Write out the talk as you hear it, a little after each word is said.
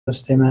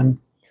Amen.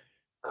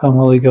 Come,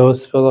 Holy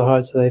Ghost, fill the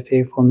hearts of thy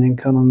faithful, and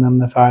enkindle in them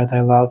the fire of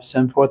thy love.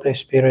 Send forth thy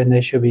Spirit, and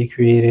they shall be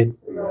created.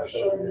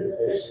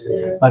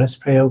 Let us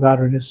pray, O God,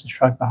 who dost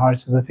instruct the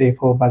hearts of the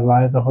faithful by the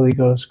light of the Holy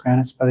Ghost.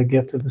 Grant us by the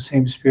gift of the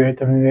same Spirit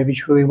that we may be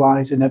truly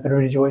wise and ever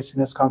rejoice in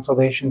his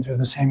consolation through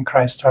the same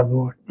Christ our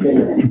Lord.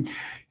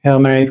 Hail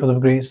Mary, full of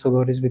grace, the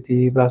Lord is with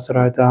thee. Blessed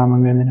art thou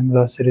among women, and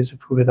blessed is the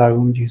fruit of thy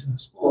womb,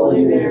 Jesus.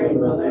 Holy Mary,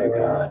 Mother of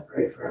God,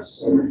 pray for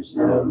us sinners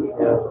now and at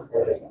the hour of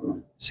our death.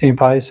 Saint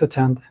Pius X,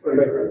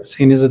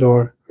 Saint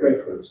Isidore,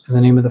 in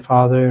the name of the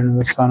Father, and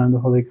of the Son, and of the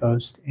Holy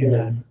Ghost.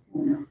 Amen.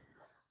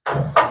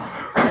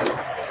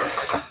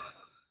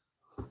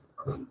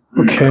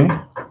 Okay,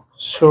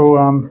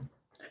 so,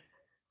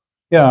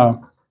 yeah,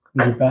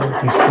 we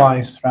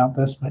flies throughout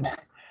this, but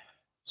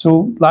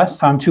so last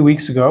time, 2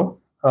 weeks ago,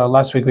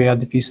 last week we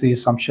had the Feast of the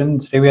Assumption.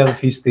 Today we have the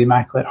Feast of the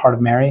Immaculate Heart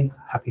of Mary.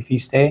 Happy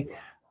Feast Day.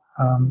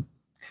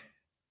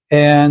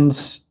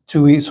 And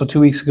 2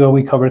 weeks ago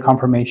we covered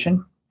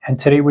confirmation, and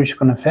today we're just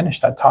going to finish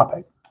that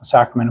topic, the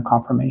sacrament of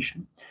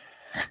confirmation.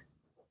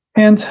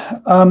 And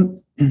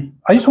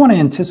I just want to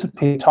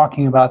anticipate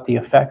talking about the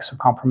effects of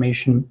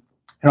confirmation.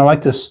 And I'd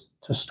like to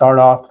start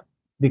off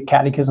the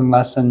Catechism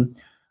lesson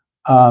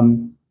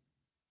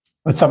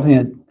with something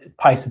that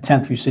Pius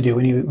X used to do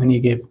when he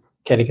gave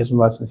Catechism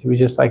lessons. He was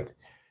just like,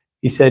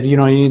 he said, you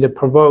need to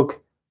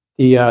provoke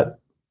the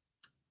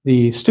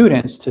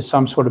students to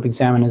some sort of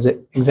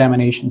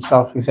examination,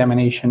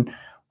 self-examination.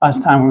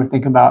 Last time we were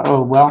thinking about,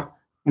 oh, well,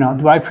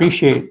 do I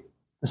appreciate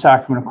the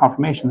sacrament of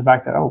confirmation? The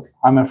fact that, oh,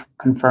 I'm a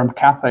confirmed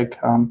Catholic.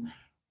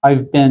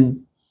 I've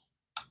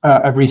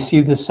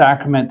received this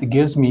sacrament that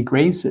gives me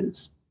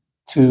graces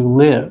to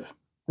live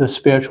the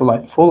spiritual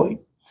life fully.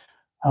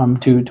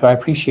 Do I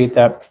appreciate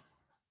that?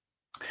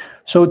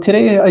 So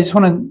today I just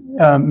want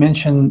to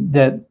mention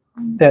that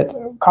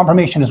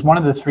confirmation is one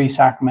of the three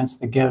sacraments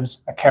that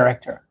gives a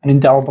character, an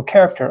indelible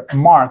character, a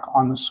mark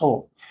on the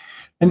soul.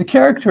 And the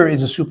character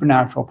is a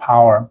supernatural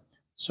power.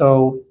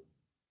 So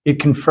it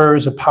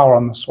confers a power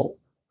on the soul.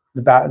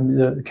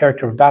 The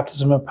character of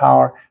baptism is a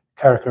power,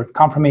 the character of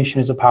confirmation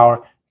is a power,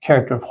 the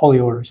character of holy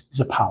orders is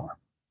a power.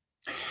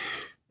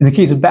 In the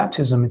case of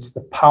baptism, it's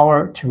the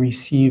power to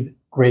receive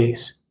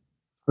grace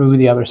through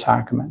the other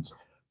sacraments.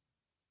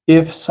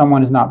 If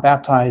someone is not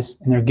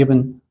baptized and they're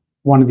given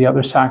one of the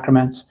other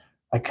sacraments,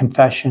 like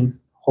confession,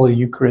 Holy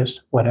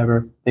Eucharist,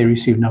 whatever, they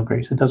receive no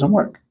grace. It doesn't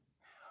work.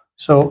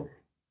 So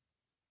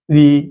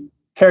the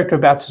character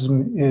of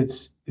baptism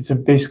is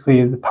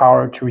basically the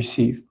power to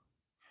receive.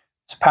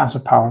 It's a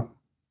passive power.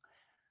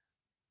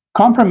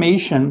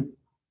 Confirmation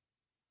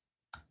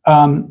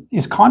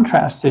is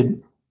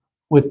contrasted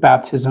with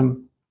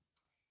baptism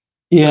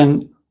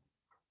in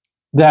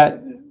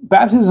that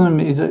baptism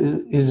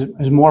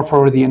is more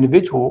for the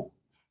individual.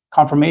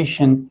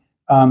 Confirmation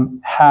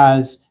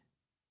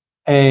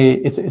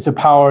it's a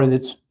power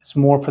it's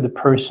more for the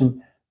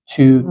person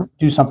to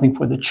do something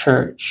for the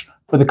church,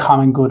 for the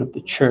common good of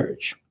the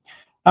church.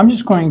 I'm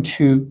just going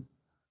to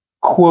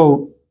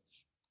quote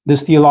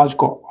this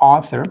theological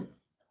author,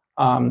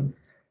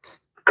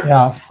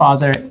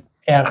 Father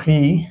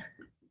Henry,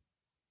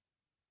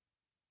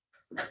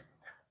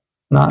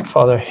 not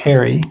Father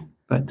Harry,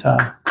 but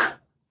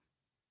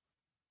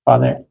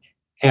Father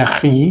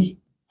Henry.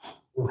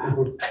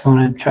 I'm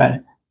going to try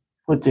to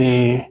put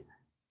the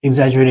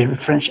exaggerated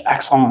French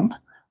accent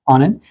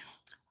on it.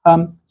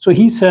 So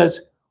he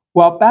says,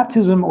 while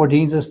baptism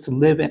ordains us to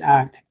live and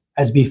act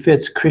as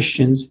befits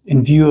Christians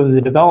in view of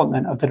the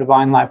development of the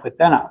divine life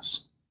within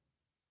us,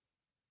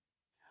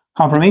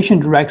 confirmation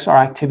directs our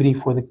activity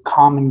for the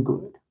common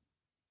good.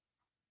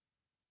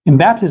 In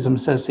baptism,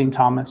 says St.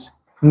 Thomas,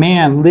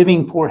 man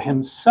living for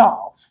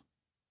himself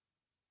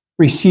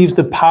receives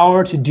the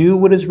power to do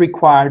what is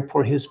required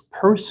for his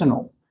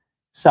personal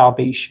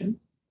salvation.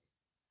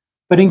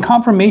 But in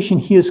confirmation,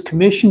 he is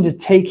commissioned to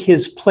take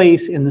his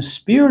place in the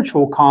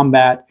spiritual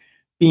combat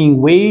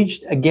being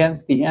waged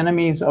against the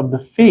enemies of the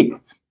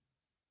faith.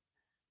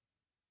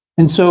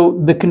 And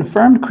so the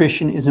confirmed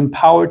Christian is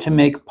empowered to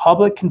make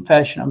public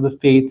confession of the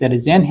faith that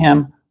is in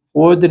him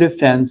for the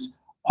defense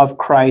of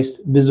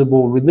Christ's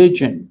visible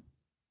religion.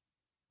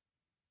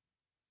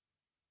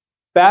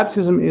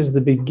 Baptism is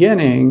the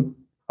beginning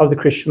of the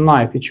Christian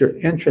life. It's your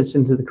entrance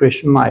into the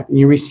Christian life. And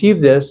you receive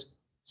this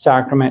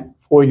sacrament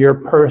for your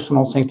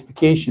personal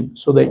sanctification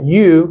so that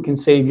you can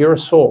save your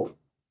soul.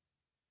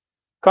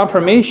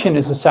 Confirmation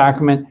is a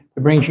sacrament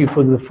that brings you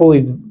for the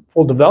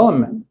full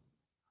development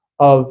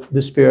of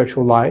the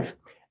spiritual life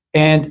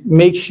and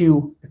makes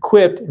you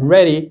equipped and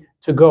ready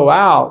to go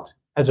out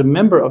as a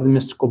member of the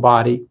mystical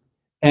body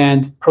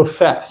and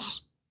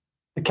profess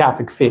the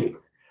Catholic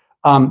faith,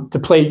 to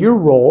play your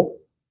role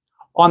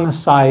on the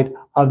side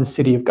of the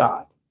city of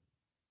God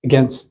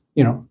against,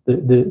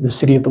 the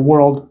city of the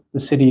world, the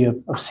city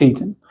of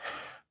Satan.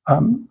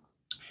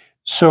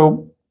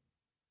 So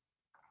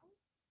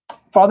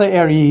Father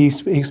Henry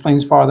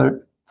explains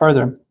further,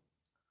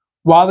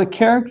 while the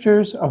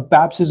characters of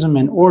baptism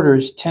and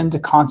orders tend to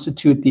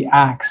constitute the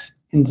acts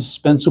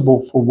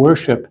indispensable for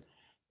worship,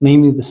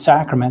 namely the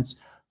sacraments,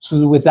 so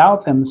that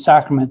without them, the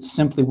sacraments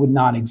simply would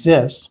not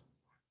exist.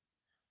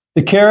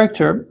 The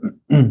character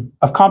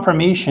of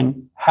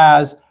confirmation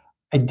has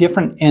a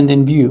different end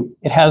in view.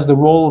 It has the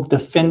role of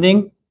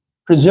defending,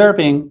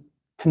 preserving,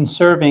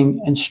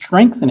 conserving, and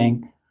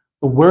strengthening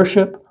the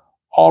worship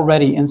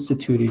already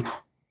instituted.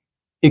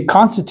 It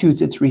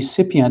constitutes its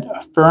recipient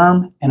a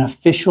firm and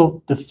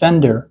official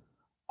defender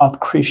of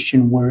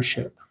Christian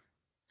worship.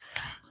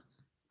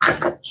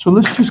 So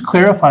let's just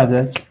clarify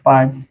this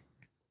by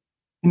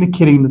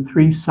indicating the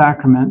three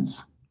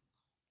sacraments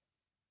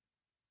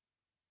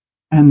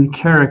and the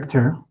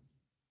character.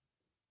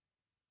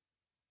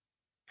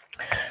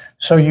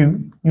 So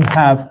you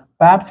have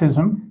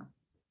baptism,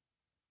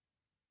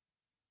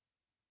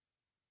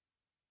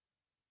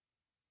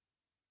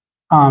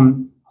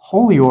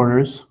 holy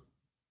orders,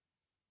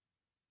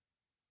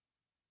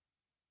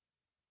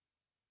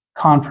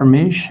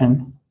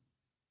 confirmation,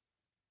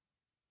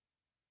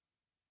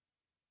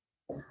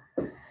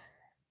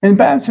 and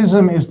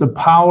baptism is the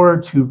power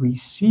to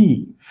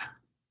receive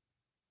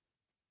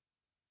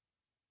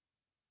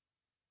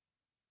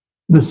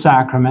the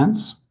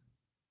sacraments.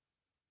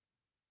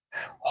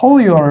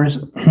 Holy orders,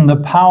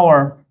 the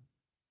power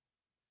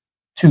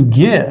to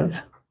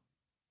give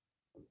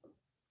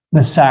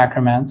the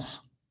sacraments.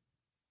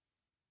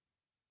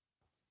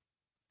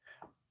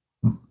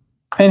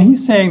 And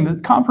he's saying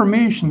that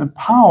confirmation, the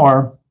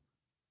power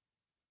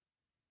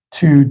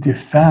to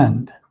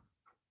defend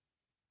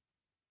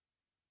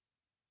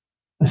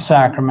the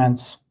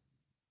sacraments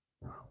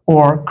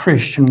or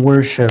Christian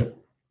worship.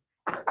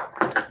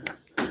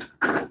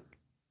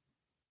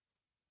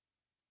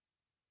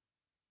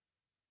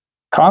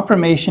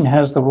 Confirmation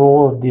has the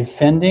role of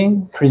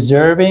defending,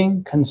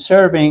 preserving,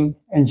 conserving,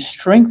 and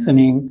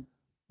strengthening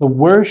the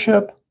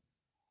worship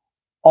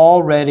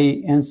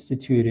already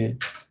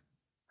instituted.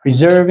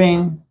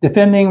 Preserving,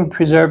 defending,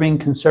 preserving,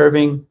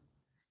 conserving,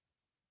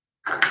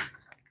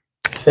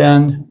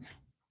 defend,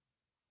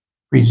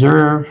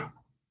 preserve,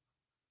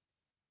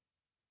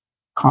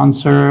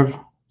 conserve,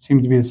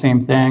 seem to be the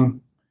same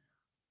thing.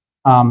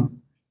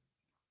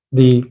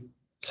 The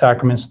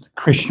sacraments,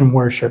 Christian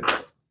worship.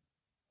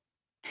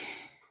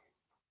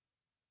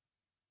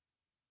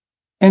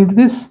 And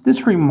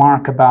this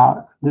remark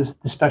about the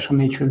special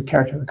nature of the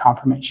character of the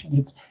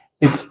confirmation,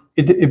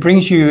 it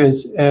brings you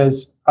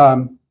as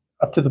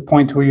up to the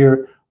point where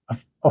you're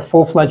a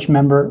full-fledged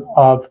member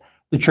of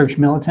the church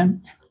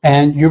militant,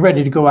 and you're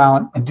ready to go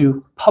out and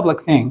do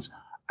public things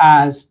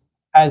as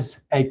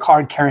a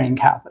card-carrying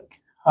Catholic.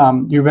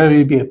 You're ready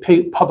to be a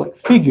public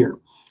figure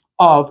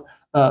of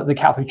the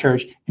Catholic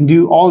Church and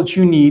do all that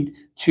you need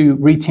to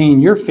retain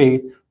your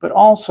faith, but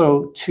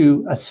also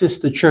to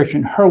assist the church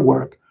in her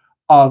work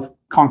of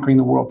conquering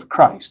the world for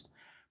Christ.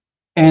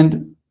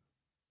 And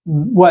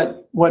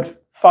what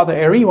Father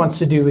Eri wants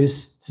to do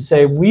is to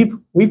say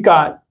we've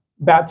got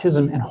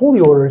baptism and holy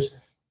orders,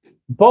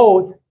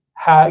 both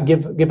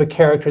give a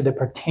character that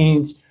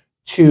pertains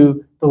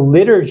to the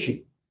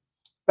liturgy.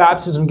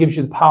 Baptism gives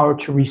you the power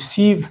to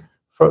receive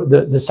for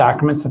the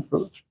sacraments,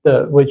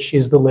 which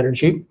is the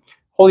liturgy.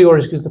 Holy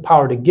orders gives the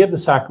power to give the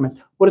sacrament.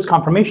 What does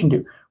confirmation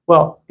do?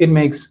 Well, it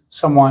makes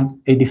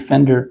someone a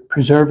defender,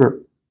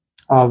 preserver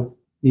of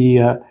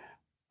the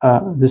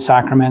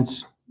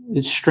sacraments.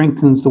 It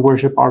strengthens the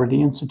worship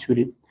already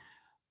instituted.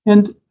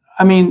 And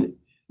I mean,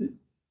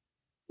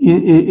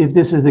 if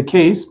this is the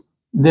case,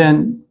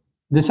 then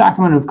the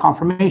sacrament of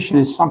confirmation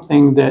is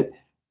something that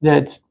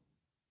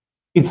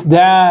it's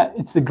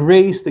the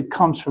grace that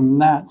comes from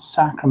that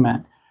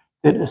sacrament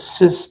that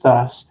assists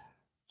us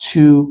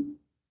to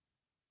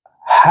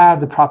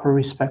have the proper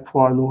respect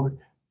for our Lord,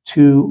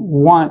 to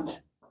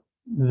want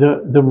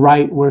the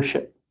right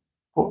worship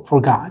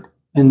for God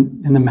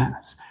in the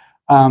Mass,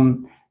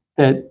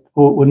 that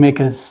would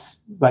make us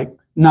like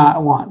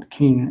not want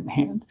communion in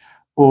hand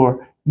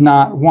or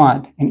not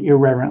want an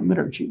irreverent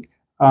liturgy.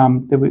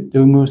 That would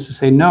move us to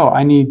say, no,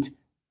 I need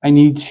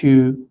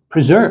to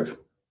preserve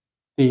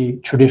the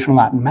traditional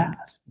Latin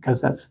Mass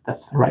because that's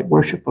the right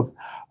worship of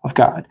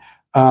God.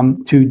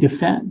 To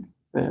defend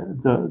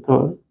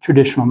the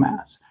traditional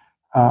Mass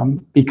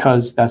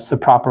because that's the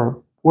proper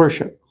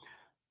worship.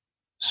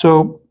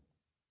 So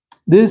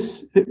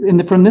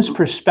from this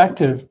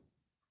perspective,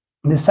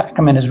 this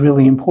sacrament is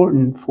really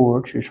important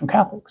for traditional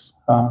Catholics.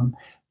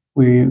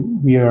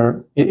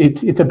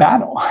 It's a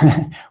battle.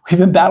 We've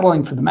been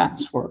battling for the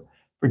Mass for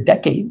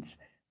decades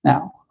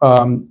now,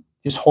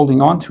 just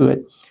holding on to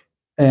it.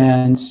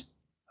 And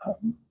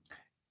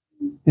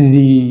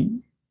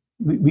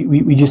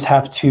we just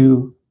have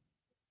to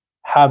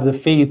have the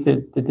faith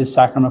that this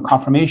sacrament of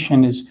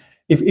confirmation is,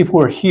 if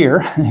we're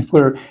here, if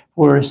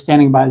we're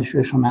standing by the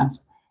traditional Mass,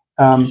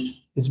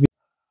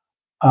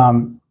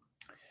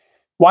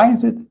 why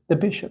is it the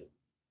bishop?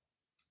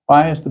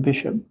 Why is the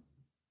bishop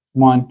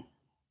one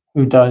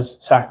who does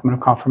sacrament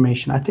of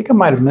confirmation? I think I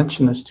might have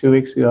mentioned this 2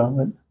 weeks ago,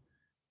 but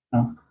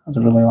no, that was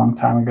a really long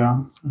time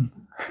ago.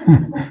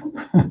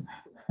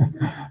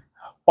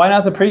 Why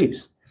not the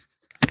priest?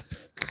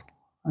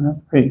 Why not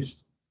the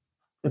priest?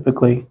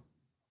 Typically,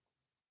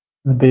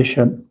 the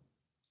bishop.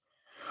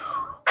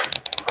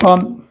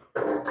 Well,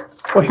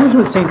 here's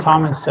what St.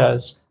 Thomas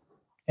says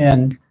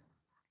in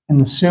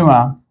the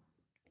Summa,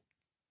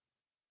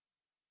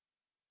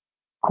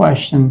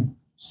 question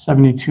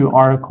 72,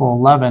 article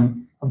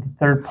 11 of the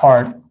third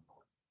part.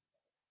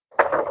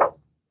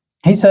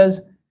 He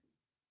says,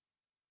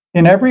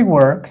 in every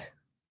work,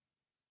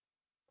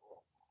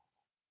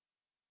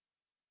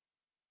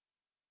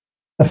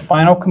 the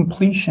final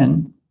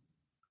completion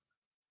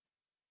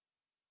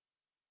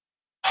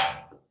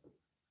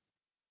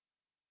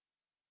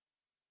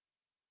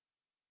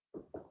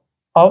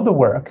of the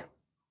work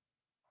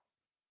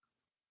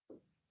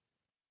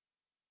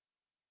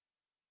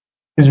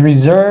is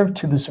reserved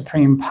to the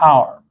supreme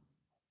power.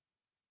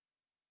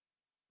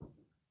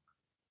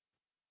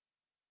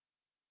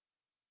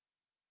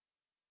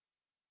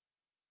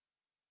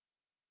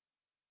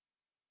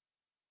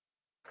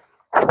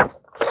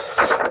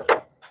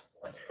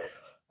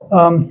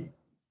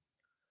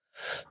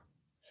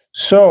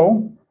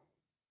 So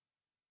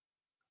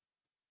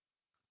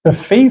the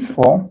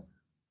faithful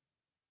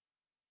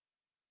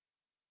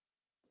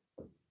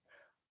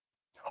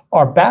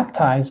are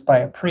baptized by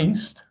a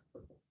priest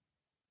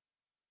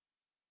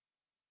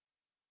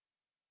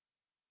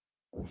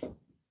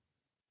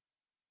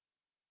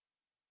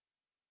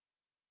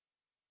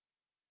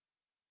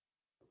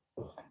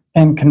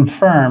and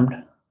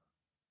confirmed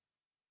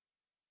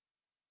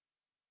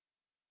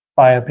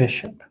by a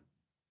bishop.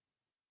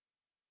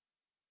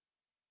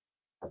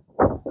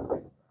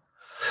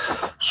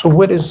 So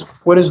what is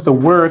the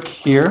work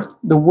here?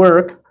 The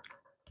work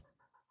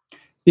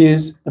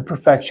is the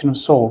perfection of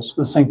souls,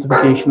 the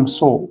sanctification of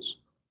souls,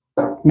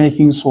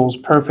 making souls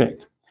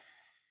perfect.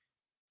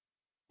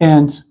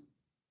 And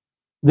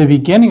the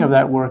beginning of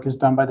that work is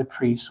done by the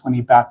priest when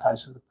he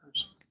baptizes the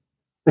person.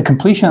 The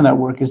completion of that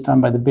work is done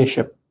by the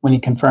bishop when he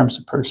confirms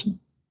the person.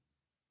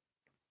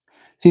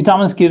 St.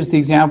 Thomas gives the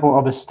example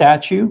of a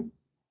statue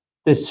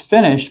that's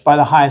finished by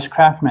the highest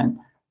craftsman.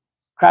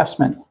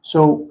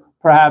 So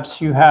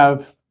perhaps you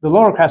have the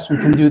lower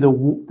craftsman can do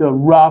the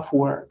rough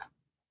work,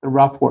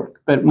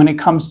 but when it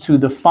comes to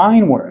the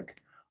fine work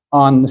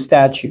on the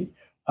statue,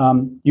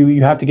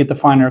 you have to get the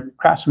finer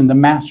craftsman, the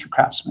master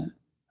craftsman.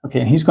 Okay,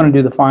 and he's going to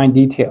do the fine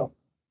detail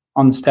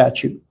on the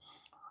statue.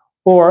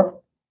 Or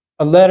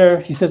a letter,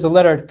 he says a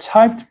letter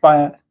typed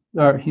by,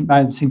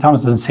 St.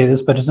 Thomas doesn't say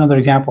this, but it's another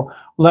example.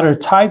 A letter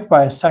typed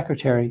by a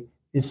secretary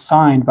is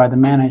signed by the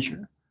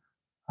manager,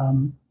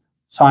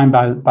 signed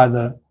by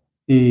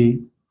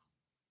the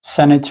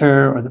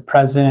senator or the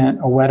president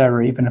or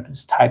whatever, even if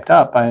it's typed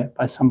up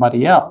by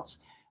somebody else.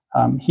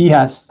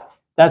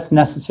 That's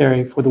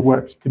necessary for the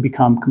work to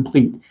become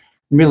complete.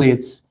 Really,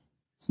 it's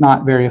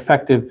not very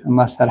effective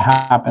unless that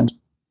happens.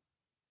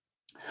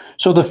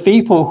 So the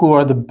faithful who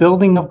are the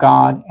building of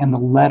God and the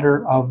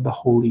letter of the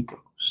Holy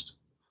Ghost.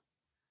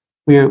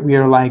 We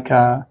are like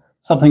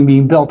something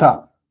being built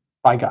up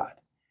by God.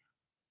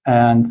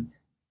 And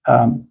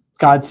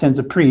God sends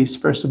a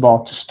priest, first of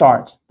all, to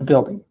start the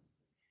building.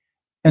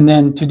 And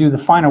then to do the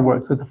finer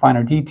work with the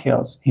finer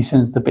details, he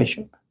sends the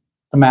bishop,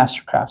 the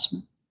master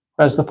craftsman,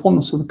 who has the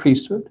fullness of the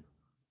priesthood.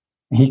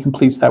 And he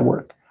completes that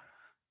work.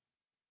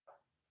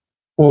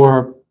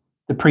 Or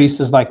the priest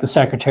is like the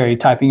secretary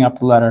typing up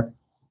the letter.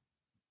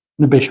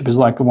 The bishop is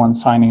like the one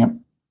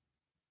signing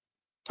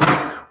it.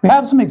 We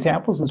have some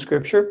examples in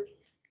Scripture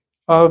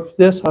of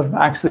this, of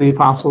Acts of the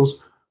Apostles,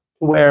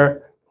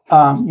 where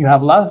you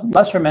have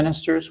lesser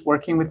ministers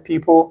working with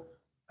people,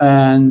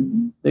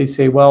 and they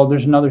say, well,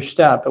 there's another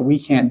step, but we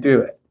can't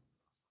do it.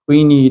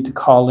 We need to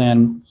call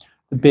in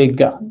the big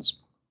guns.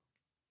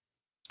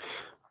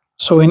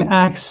 So in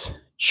Acts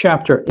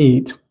chapter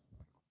 8,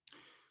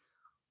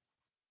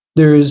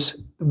 there's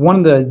one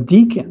of the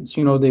deacons,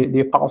 the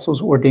apostles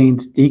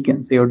ordained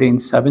deacons. They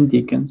ordained 7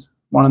 deacons.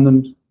 One of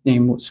them's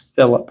name was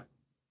Philip.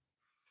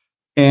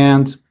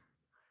 And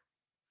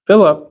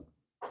Philip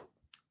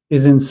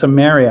is in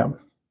Samaria.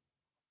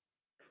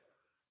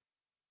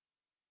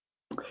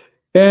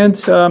 And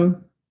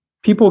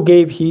people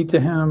gave heed to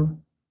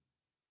him.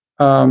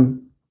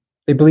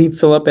 They believed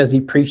Philip as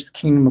he preached the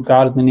kingdom of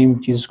God in the name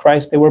of Jesus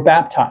Christ. They were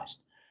baptized,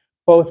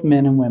 both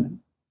men and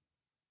women.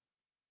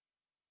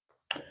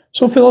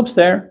 So Philip's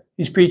there.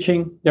 He's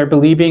preaching. They're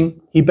believing.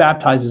 He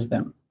baptizes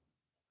them.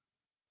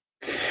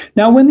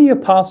 Now, when the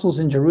apostles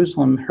in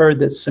Jerusalem heard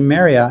that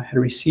Samaria had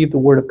received the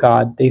word of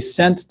God, they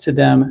sent to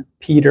them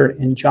Peter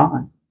and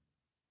John.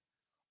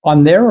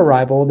 On their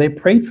arrival, they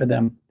prayed for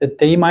them that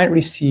they might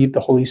receive the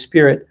Holy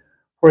Spirit,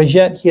 for as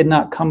yet he had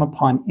not come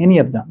upon any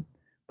of them,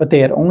 but they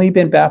had only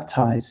been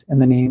baptized in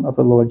the name of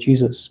the Lord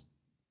Jesus.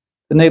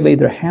 Then they laid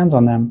their hands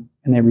on them,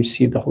 and they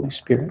received the Holy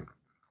Spirit.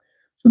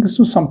 So this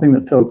was something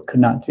that Philip could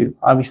not do.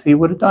 Obviously, he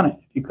would have done it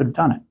if he could have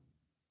done it.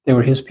 They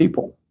were his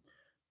people.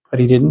 But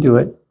he didn't do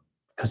it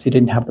because he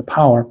didn't have the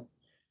power.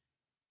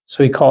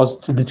 So he calls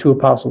to the 2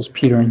 apostles,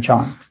 Peter and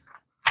John.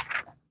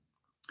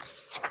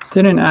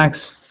 Then in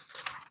Acts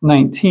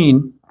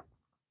 19,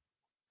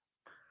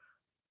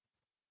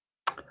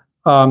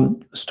 a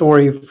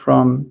story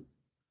from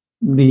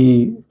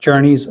the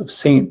journeys of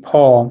St.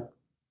 Paul,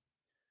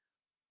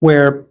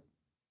 where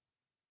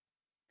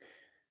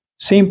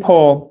St.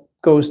 Paul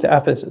goes to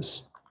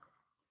Ephesus,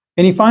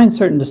 and he finds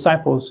certain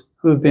disciples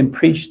who have been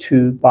preached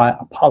to by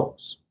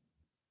Apollos.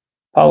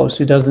 Apollos,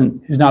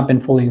 who's not been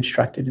fully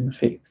instructed in the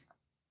faith.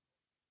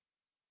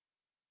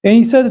 And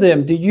he said to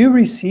them, "Did you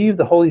receive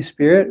the Holy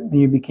Spirit when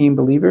you became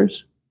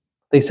believers?"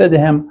 They said to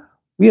him,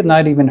 "We have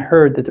not even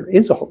heard that there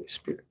is a Holy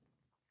Spirit."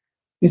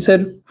 He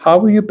said, "How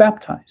were you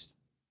baptized?"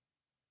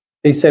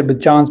 They said,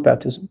 "With John's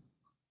baptism."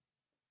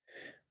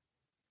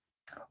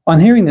 On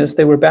hearing this,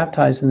 they were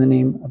baptized in the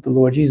name of the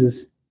Lord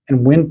Jesus.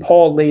 And when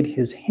Paul laid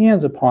his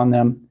hands upon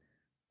them,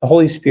 the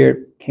Holy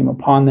Spirit came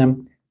upon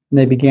them, and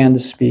they began to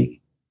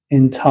speak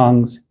in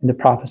tongues and to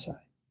prophesy.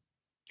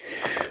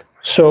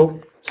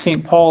 So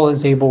St. Paul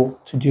is able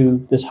to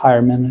do this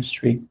higher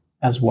ministry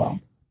as well.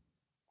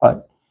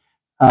 But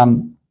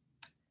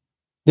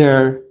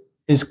there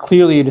is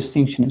clearly a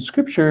distinction in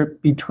Scripture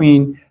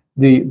between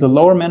the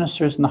lower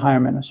ministers and the higher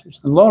ministers.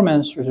 The lower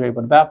ministers are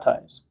able to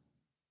baptize,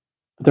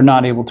 but they're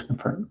not able to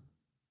confirm,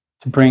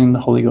 to bring the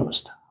Holy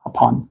Ghost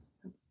upon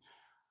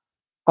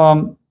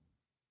them.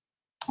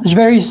 There's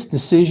various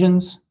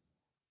decisions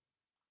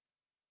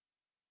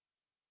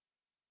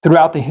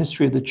throughout the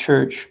history of the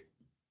church.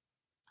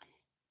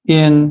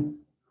 In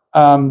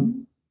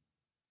the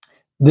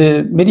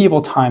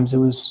medieval times, it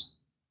was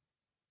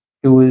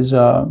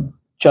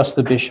just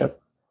the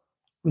bishop.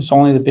 It was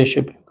only the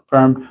bishop who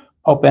confirmed.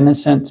 Pope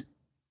Innocent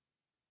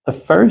the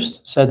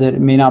First said that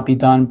it may not be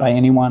done by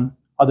anyone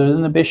other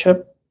than the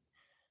bishop.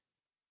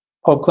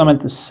 Pope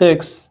Clement VI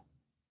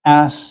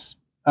asks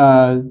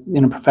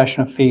in a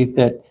profession of faith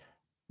that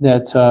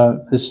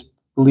this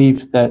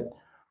belief that,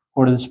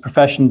 or this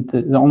profession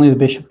that only the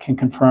bishop can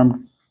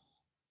confirm.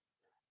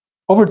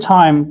 Over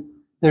time,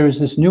 there is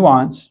this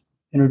nuance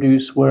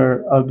introduced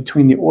where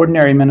between the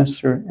ordinary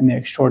minister and the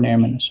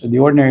extraordinary minister, the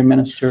ordinary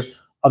minister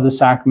of the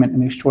sacrament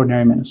and the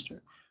extraordinary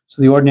minister.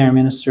 So the ordinary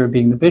minister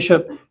being the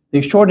bishop, the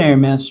extraordinary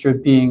minister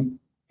being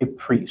a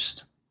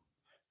priest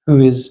who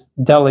is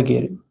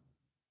delegated.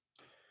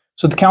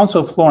 So the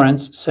Council of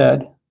Florence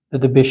said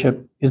that the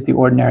bishop is the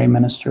ordinary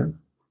minister,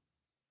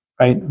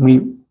 right?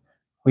 We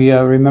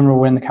remember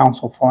when the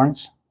Council of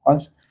Florence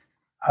was.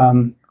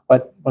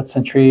 What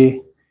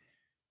century?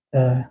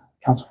 The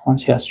Council of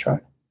Florence, yes,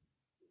 right.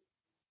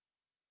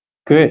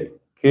 Good.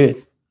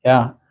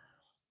 Yeah.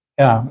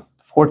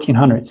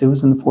 1400s. It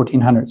was in the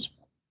 1400s.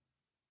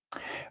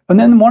 And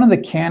then one of the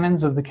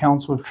canons of the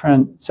Council of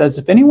Trent says,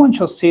 if anyone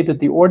shall say that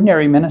the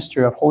ordinary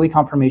minister of Holy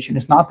Confirmation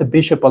is not the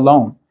bishop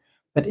alone,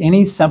 but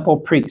any simple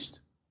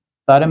priest,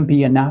 let him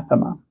be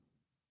anathema.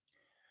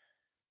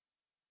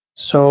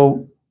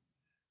 So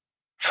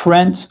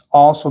Trent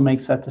also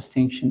makes that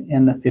distinction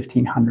in the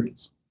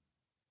 1500s,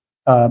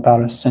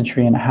 about a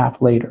century and a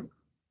half later.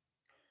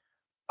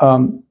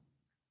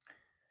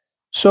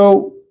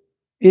 So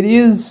it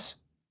is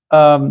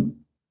an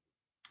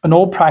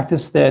old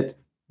practice that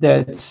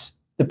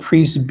the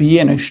priest be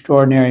an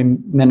extraordinary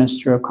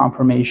minister of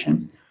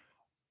confirmation,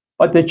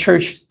 but the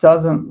church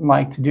doesn't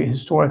like to do,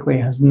 historically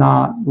has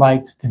not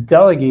liked to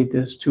delegate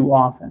this too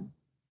often,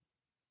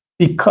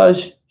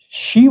 because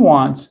she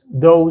wants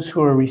those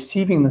who are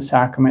receiving the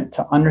sacrament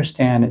to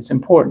understand its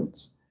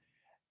importance,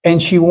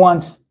 and she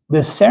wants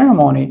the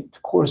ceremony to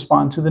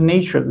correspond to the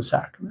nature of the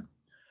sacrament.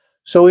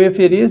 So if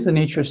it is the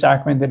nature of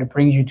sacrament that it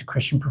brings you to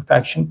Christian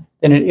perfection,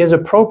 then it is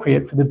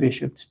appropriate for the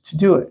bishop to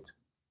do it.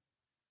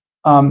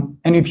 And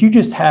if you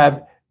just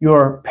have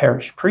your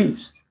parish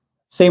priest,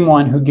 same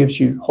one who gives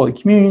you Holy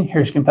Communion,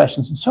 hears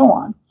confessions, and so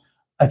on,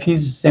 if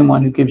he's the same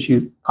one who gives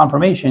you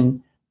confirmation,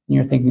 and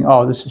you're thinking,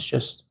 oh, this is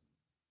just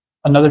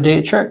another day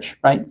at church,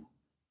 right?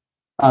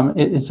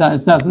 It's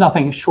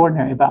nothing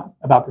extraordinary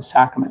about the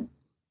sacrament.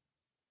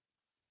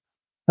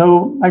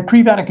 So, like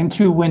pre-Vatican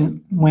II,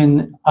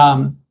 when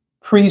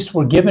priests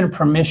were given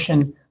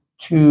permission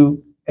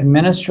to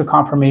administer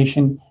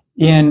confirmation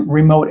in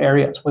remote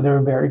areas where there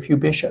were very few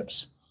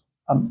bishops,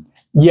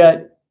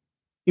 yet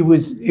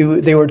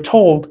they were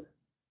told,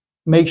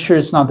 make sure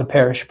it's not the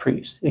parish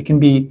priest. It can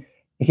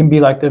be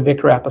like the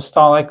vicar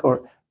apostolic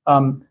or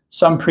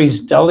some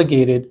priest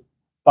delegated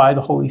by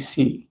the Holy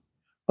See,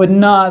 but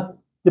not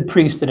the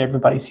priest that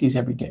everybody sees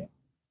every day.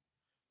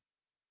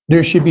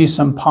 There should be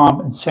some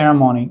pomp and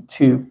ceremony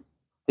to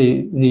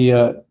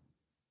the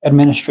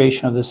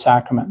administration of the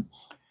sacrament,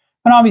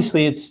 and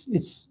obviously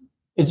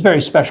it's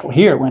very special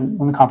here when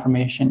the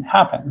confirmation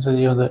happens.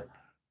 So,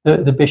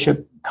 the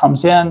bishop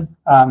comes in,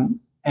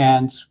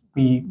 and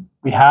we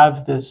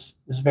have this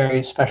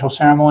very special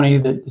ceremony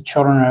that the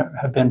children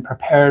have been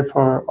prepared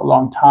for a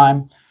long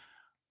time,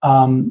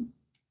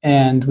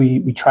 and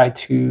we try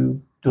to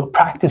do a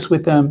practice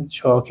with them,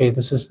 show, okay,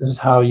 this is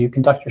how you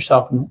conduct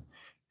yourself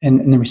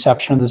in the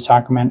reception of the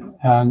sacrament,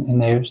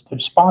 and there's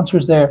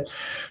sponsors there.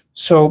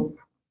 So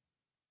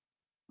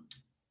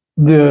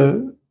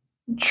the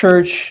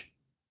church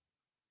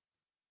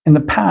in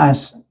the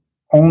past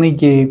only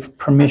gave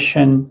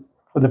permission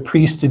for the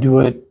priest to do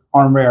it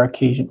on rare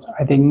occasions.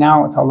 I think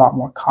now it's a lot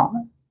more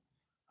common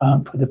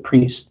for the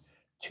priest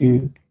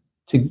to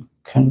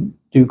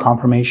do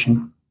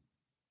confirmation.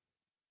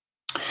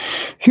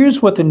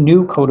 Here's what the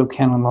new Code of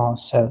Canon Law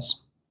says.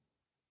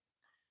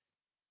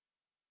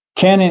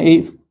 Canon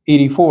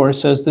 884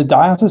 says the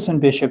diocesan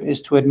bishop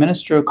is to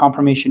administer a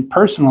confirmation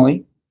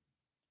personally,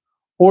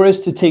 or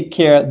is to take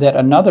care that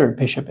another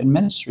bishop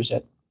administers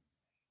it.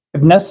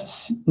 If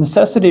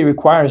necessity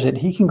requires it,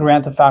 he can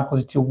grant the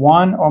faculty to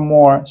one or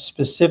more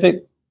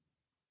specific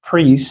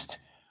priests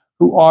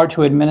who are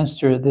to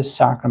administer this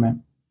sacrament.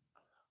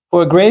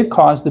 For a grave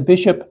cause, the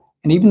bishop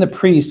and even the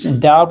priest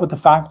endowed with the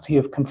faculty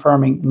of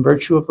confirming in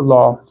virtue of the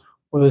law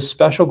with a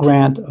special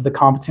grant of the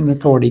competent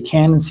authority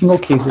can, in single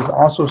cases,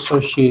 also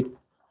associate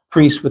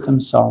priests with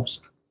themselves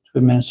to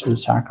administer the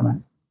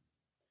sacrament.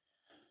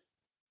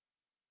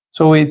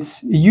 So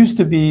it used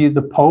to be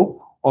the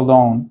Pope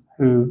alone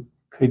who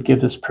could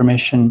give this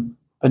permission,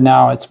 but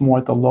now it's more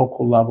at the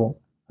local level.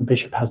 The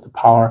bishop has the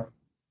power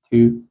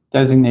to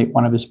designate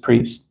one of his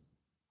priests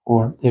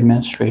for the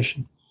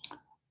administration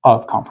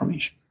of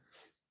confirmation.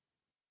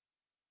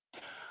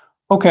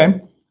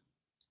 Okay,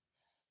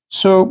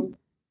 so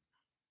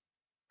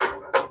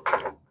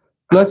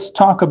let's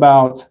talk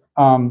about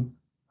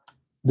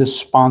the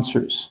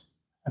sponsors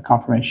of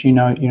confirmation.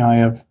 You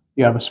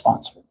have a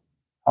sponsor.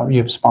 You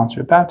have a sponsor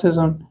at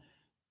baptism,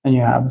 and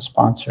you have a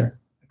sponsor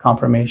at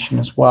confirmation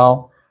as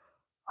well.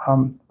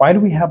 Why do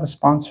we have a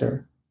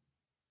sponsor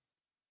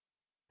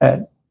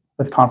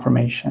with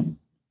confirmation?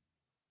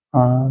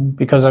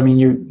 Because I mean,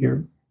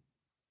 you're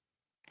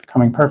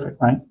becoming perfect,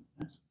 right?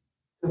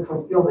 To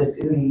fulfill the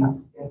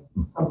duties if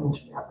something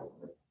should happen.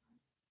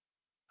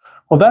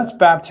 Well, that's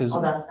baptism.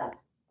 Oh, that's baptism.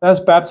 That's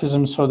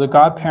baptism. So the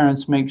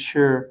godparents make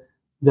sure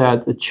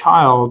that the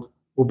child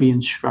will be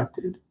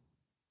instructed.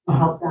 To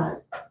help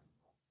that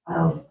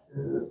child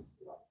to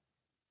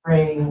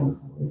pray and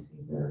to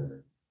receive their,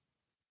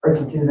 or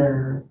to do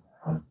their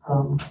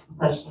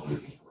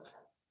confession.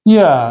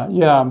 Yeah.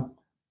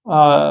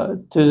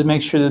 To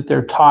make sure that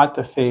they're taught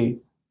the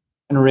faith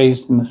and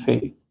raised in the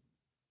faith.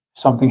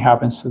 If something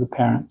happens to the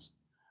parents.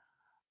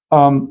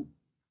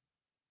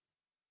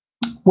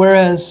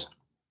 Whereas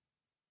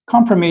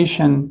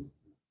confirmation,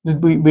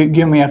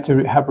 we have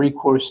to have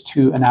recourse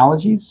to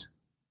analogies,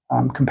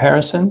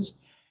 comparisons.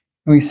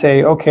 We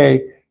say,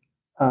 okay,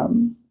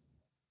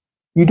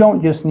 you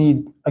don't just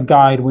need a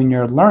guide when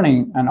you're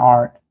learning an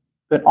art,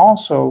 but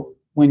also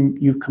when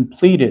you've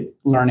completed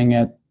learning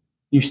it,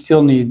 you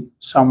still need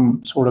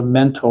some sort of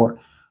mentor.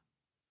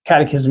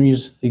 Catechism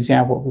uses the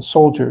example of a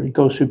soldier. He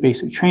goes through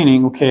basic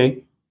training,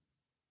 okay,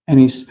 and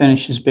he's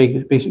finished his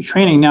basic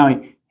training. Now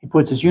he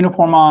puts his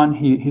uniform on,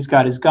 he's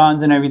got his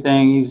guns and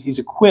everything, he's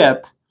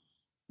equipped.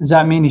 Does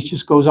that mean he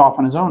just goes off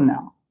on his own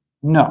now?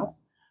 No,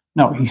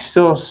 he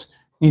still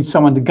needs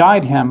someone to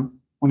guide him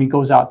when he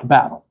goes out to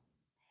battle,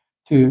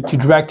 to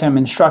direct him,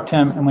 instruct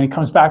him, and when he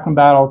comes back from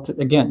battle,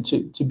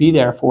 to be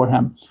there for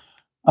him.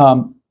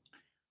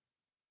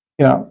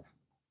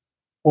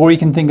 Or you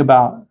can think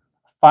about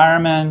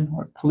firemen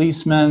or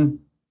policemen.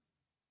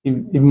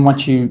 Even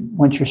once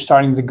you're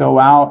starting to go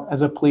out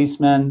as a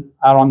policeman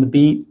out on the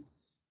beat,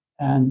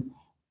 and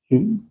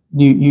you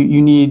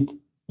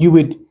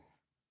would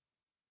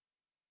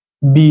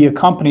be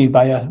accompanied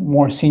by a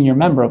more senior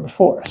member of the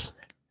force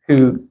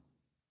who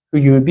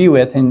you would be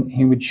with, and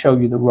he would show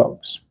you the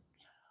ropes.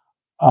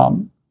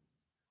 Not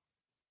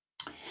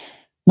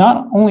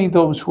only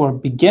those who are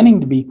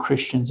beginning to be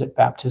Christians at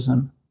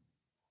baptism,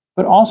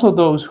 but also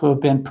those who have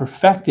been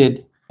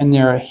perfected in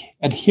their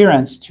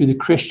adherence to the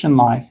Christian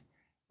life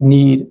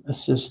need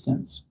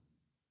assistance.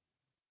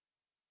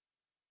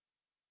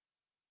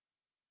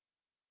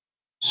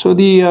 So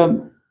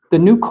the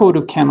new Code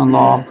of Canon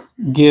Law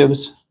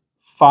gives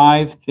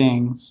 5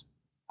 things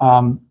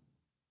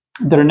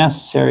that are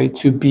necessary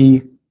to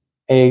be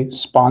a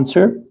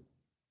sponsor.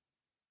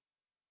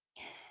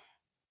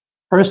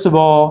 First of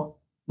all,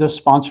 the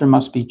sponsor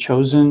must be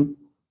chosen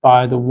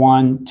by the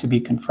one to be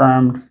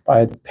confirmed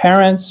by the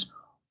parents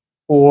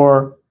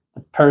or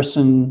the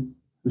person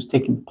who's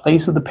taking the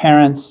place of the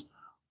parents,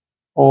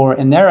 or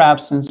in their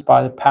absence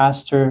by the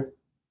pastor,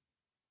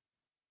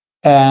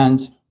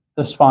 and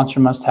the sponsor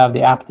must have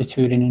the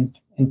aptitude and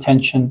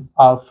intention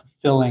of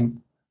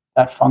fulfilling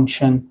that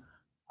function.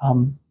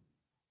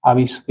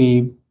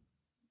 Obviously,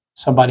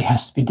 somebody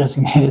has to be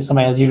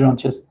designated. You don't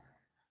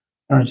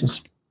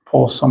just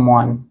pull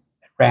someone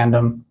at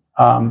random,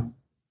 some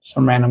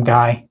random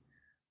guy,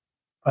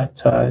 but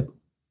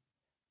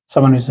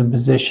someone who's in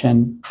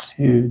position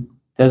to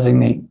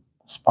designate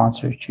the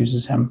sponsor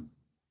chooses him.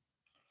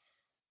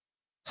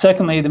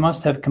 Secondly, they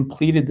must have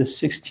completed the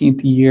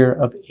 16th year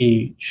of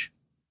age.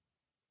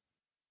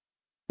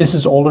 This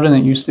is older than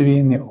it used to be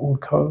in the old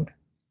code.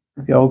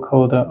 The old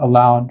code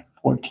allowed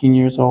 14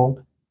 years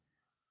old.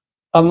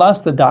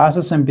 Unless the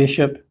diocesan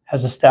bishop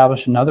has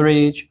established another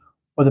age,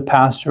 or the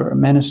pastor or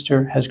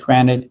minister has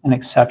granted an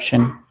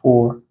exception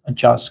for a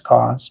just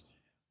cause.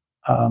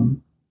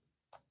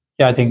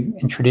 I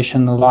think in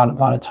tradition, a lot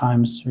of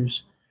times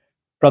there's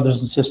brothers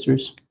and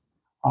sisters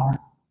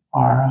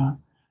are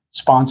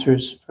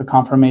sponsors for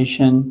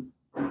confirmation,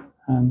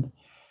 and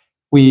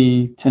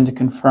we tend to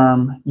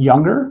confirm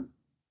younger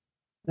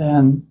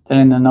than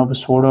in the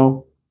Novus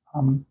Ordo.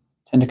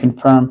 tend to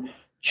confirm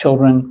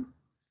children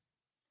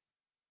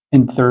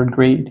in 3rd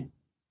grade.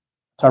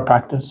 It's our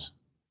practice.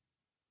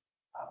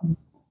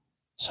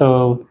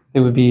 So they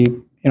would be,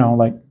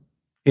 like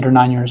 8 or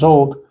 9 years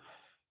old,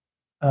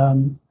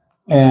 and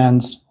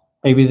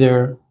maybe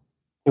they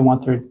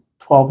want their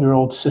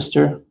 12-year-old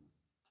sister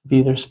to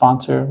be their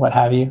sponsor, what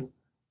have you.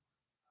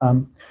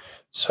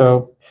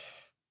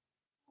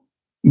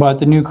 But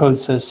the new code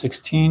says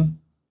 16.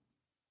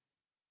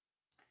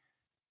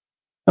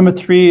 Number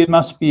 3, it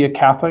must be a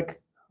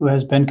Catholic who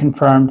has been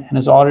confirmed and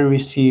has already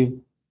received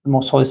the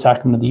Most Holy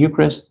Sacrament of the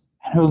Eucharist,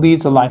 and who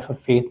leads a life of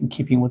faith in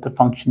keeping with the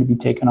function to be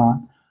taken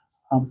on.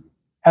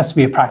 Has to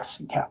be a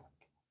practicing Catholic.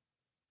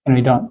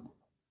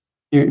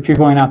 If you're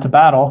going out to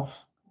battle,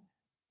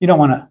 you don't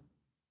want to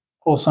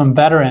pull some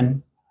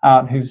veteran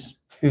out who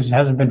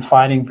hasn't been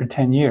fighting for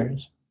 10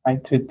 years,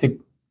 right? To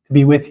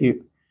be with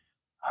you.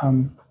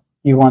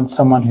 You want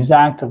someone who's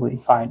actively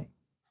fighting.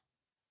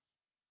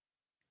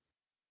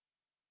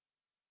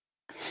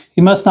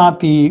 He must not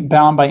be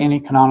bound by any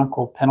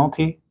canonical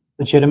penalty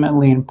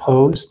legitimately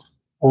imposed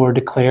or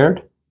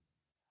declared.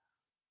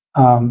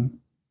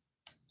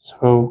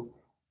 So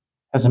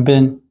hasn't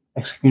been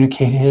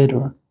excommunicated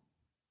or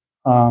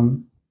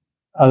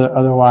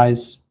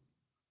otherwise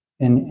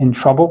in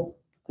trouble,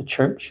 the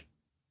church.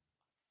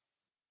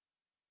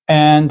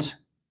 And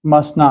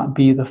must not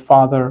be the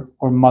father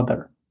or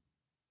mother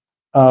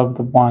of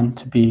the one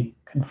to be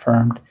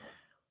confirmed.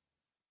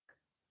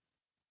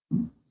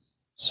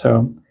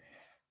 So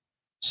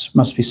this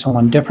must be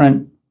someone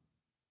different.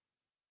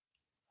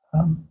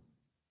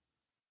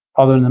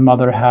 Father and the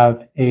mother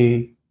have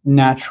a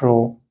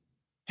natural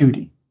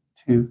duty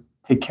to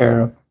take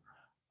care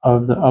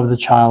of the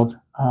child.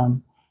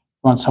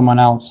 Want someone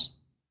else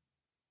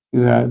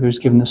who's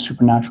given the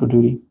supernatural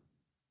duty.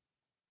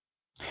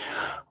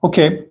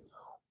 Okay,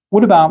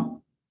 what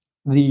about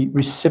the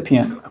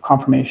recipient of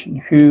confirmation?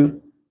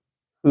 Who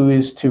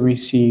is to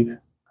receive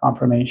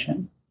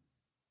confirmation?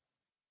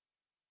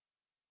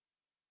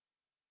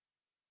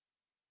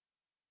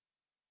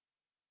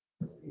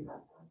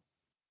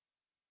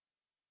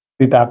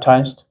 Be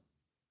baptized?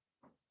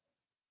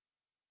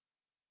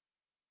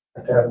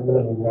 Have to have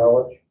minimum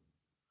knowledge.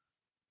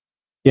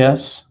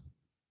 Yes.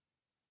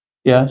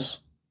 Yes.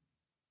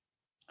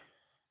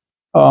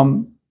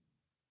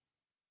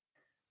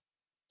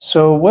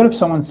 So what if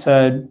someone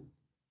said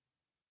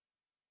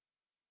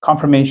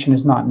confirmation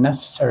is not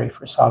necessary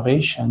for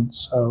salvation,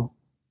 so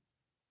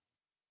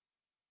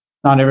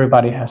not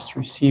everybody has to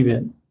receive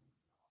it?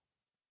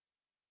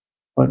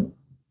 What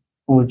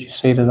would you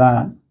say to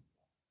that?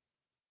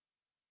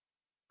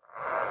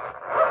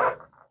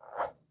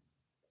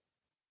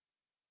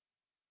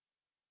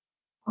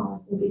 I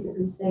think you could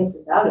be saved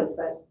without it,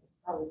 but it's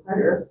probably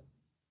harder.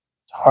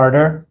 It's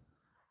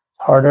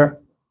harder.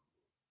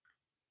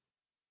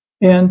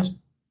 And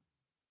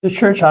the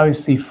church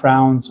obviously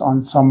frowns on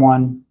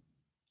someone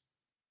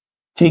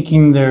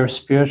taking their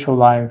spiritual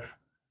life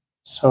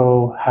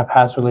so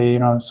haphazardly,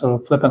 so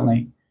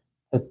flippantly,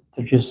 that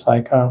they're just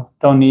like, oh,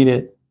 don't need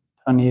it.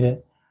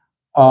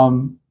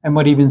 And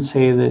would even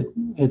say that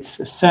it's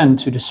a sin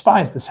to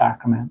despise the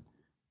sacrament,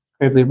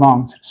 gravely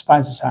wrong to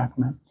despise the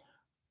sacrament.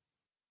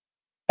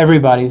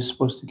 Everybody is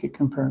supposed to get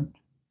confirmed.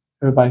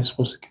 Everybody's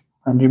supposed to get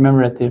confirmed. Do you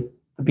remember at the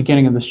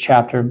beginning of this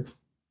chapter,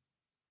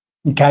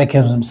 the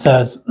Catechism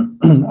says,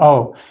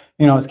 oh,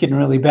 it's getting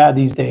really bad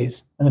these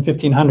days in the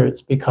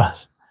 1500s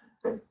because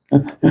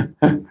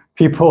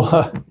people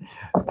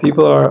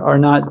are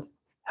not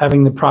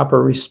having the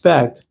proper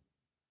respect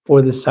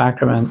for the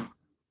sacrament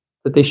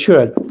that they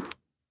should.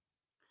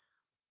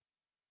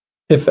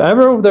 If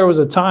ever there was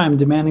a time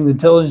demanding the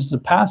diligence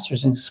of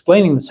pastors in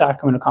explaining the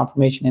sacrament of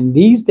confirmation, in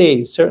these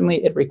days,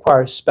 certainly it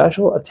requires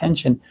special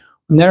attention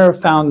when there are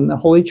found in the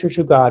Holy Church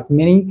of God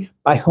many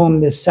by whom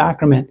this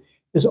sacrament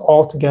is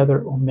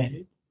altogether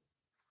omitted.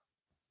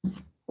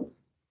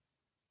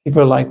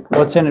 People are like,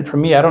 what's in it for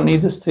me? I don't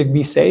need this to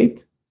be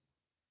saved.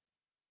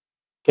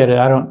 Get it?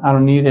 I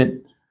don't need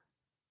it.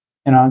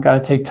 I've got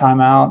to take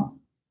time out,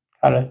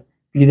 got to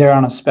be there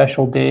on a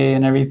special day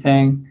and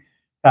everything,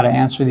 got to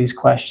answer these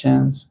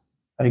questions,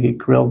 got to get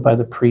grilled by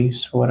the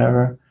priest or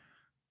whatever.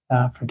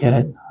 Forget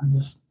it. I'll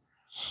just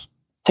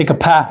take a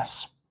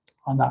pass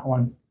on that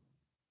one.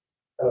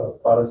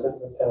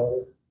 Protestant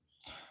mentality.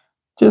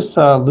 Just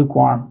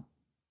lukewarm,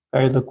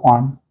 very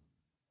lukewarm.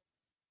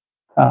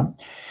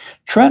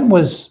 Trent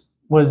was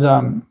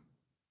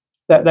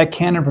that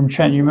canon from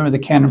Trent. You remember the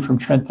canon from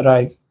Trent that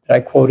I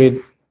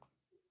quoted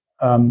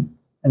in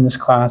this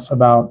class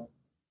about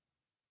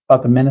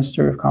the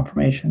minister of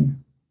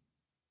confirmation.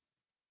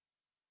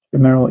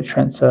 Remember what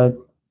Trent said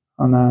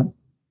on that?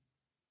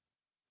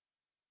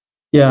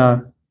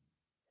 Yeah.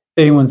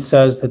 If anyone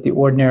says that the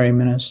ordinary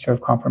minister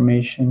of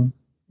confirmation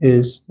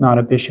is not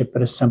a bishop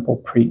but a simple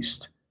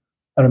priest,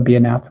 let him be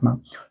anathema.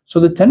 So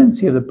the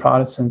tendency of the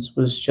Protestants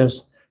was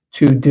just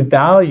to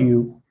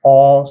devalue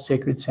all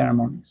sacred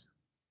ceremonies,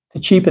 to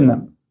cheapen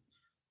them.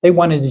 They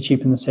wanted to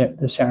cheapen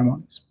the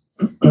ceremonies.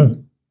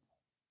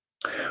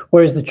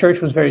 Whereas the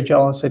church was very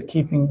jealous at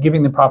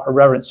giving the proper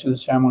reverence to the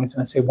ceremonies.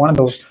 And I say one of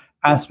those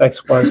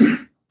aspects was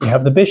we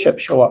have the bishop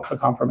show up for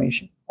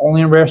confirmation.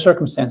 Only in rare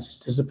circumstances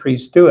does the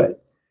priest do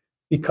it,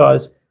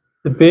 because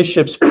the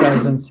bishop's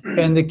presence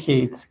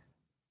indicates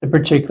the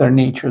particular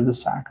nature of the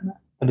sacrament,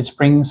 that it's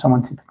bringing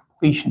someone to the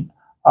completion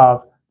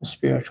of the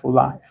spiritual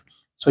life.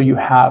 So you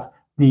have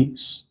the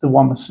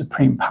one with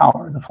supreme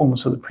power, the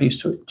fullness of the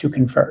priesthood, to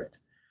confer it,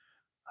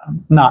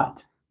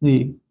 not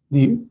the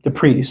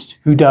priest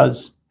who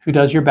does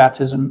your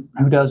baptism,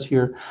 who does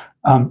your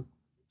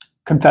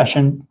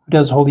confession, who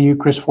does Holy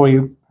Eucharist for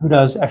you, who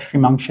does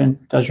extreme unction,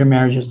 does your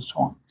marriages, and so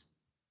on.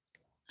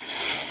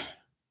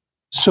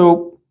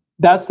 So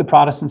that's the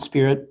Protestant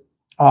spirit.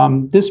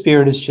 This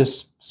spirit is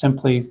just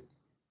simply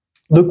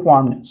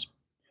lukewarmness.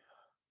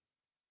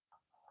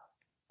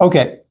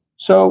 Okay,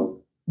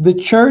 so the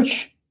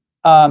church,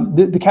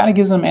 the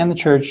Catechism and the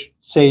church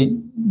say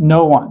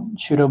no one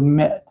should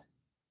omit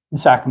the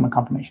sacrament of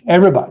confirmation.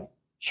 Everybody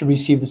should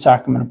receive the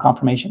sacrament of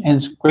confirmation, and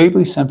it's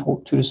gravely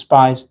sinful to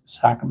despise the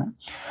sacrament.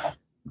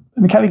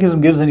 The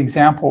Catechism gives an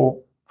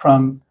example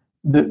from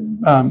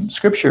the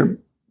Scripture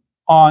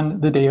on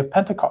the day of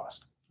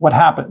Pentecost. What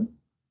happened?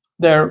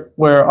 There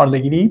were Our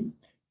Lady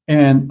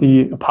and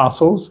the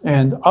apostles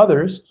and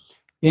others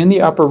in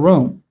the upper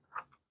room.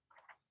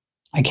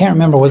 I can't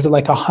remember, was it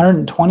like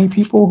 120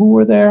 people who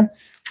were there?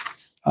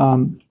 Let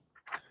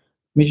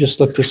me just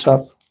look this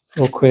up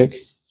real quick.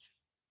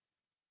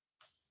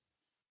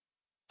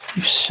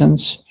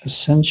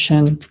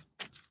 Ascension.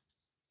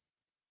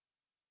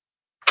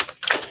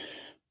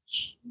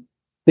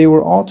 They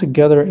were all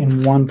together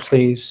in one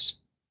place.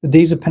 The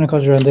days of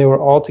Pentecost, they were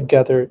all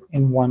together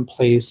in one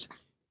place.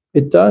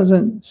 It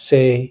doesn't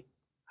say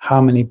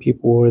how many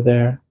people were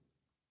there.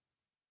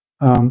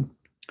 And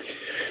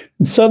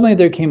suddenly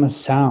there came a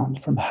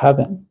sound from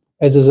heaven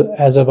as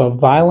of a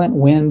violent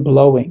wind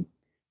blowing,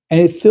 and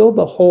it filled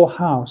the whole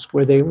house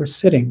where they were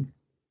sitting.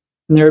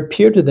 And there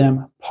appeared to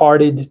them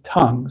parted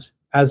tongues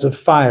as of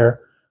fire,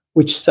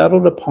 which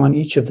settled upon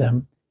each of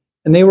them.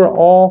 And they were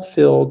all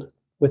filled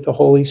with the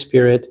Holy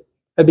Spirit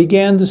and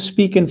began to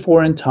speak in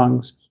foreign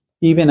tongues,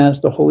 even as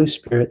the Holy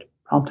Spirit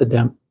prompted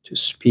them to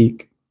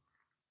speak.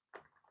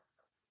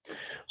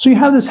 So you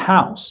have this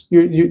house,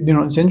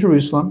 it's in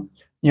Jerusalem.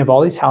 You have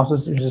all these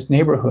houses, there's this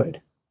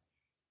neighborhood,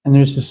 and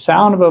there's the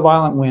sound of a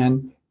violent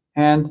wind,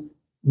 and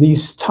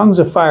these tongues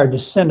of fire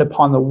descend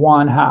upon the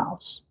one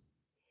house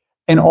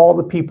and all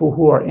the people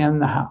who are in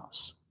the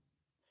house.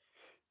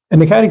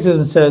 And the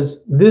Catechism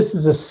says this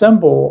is a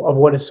symbol of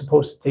what is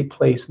supposed to take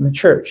place in the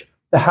church.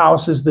 The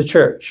house is the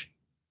church,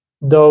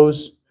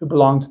 those who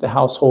belong to the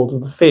household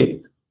of the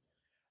faith.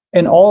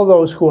 And all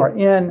those who are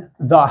in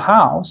the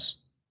house,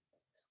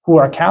 who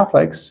are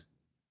Catholics,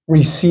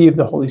 receive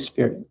the Holy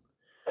Spirit.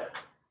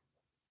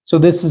 So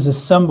this is a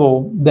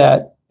symbol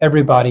that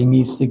everybody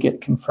needs to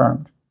get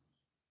confirmed.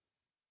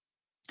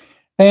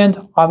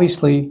 And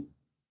obviously,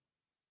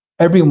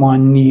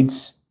 everyone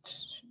needs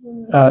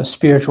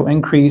spiritual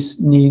increase,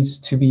 needs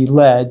to be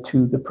led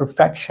to the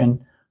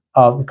perfection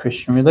of the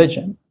Christian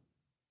religion.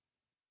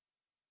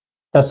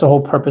 That's the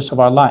whole purpose of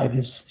our life,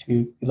 is to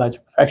be led to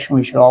perfection.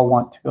 We should all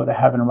want to go to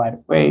heaven right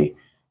away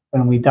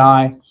when we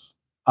die,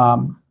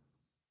 and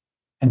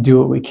do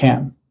what we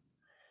can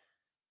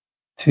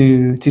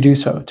to do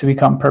so, to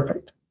become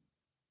perfect.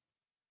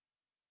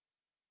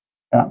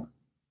 Yeah.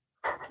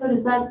 So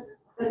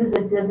does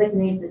it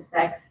designate the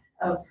sex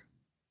of,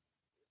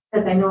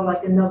 because I know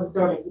like in Novus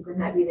Ordo, you can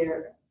have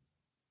either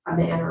a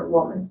man or a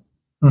woman.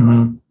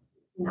 Mm-hmm.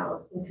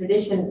 Now, in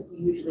tradition,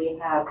 you usually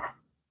have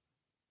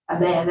a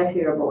man if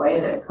you're a boy,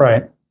 and a,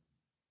 Right.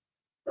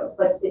 so,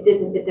 but it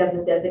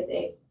doesn't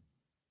designate.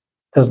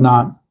 Does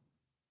not.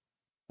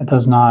 It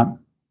does not.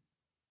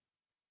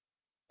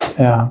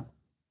 Yeah.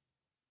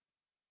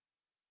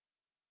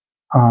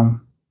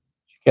 Did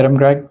you get him,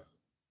 Greg?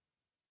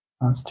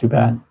 That's too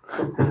bad.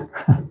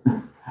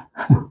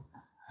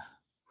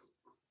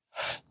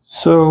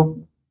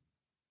 So,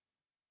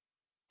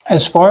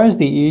 as far as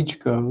the age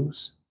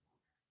goes,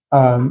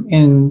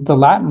 in the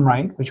Latin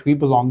Rite, which we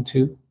belong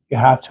to, you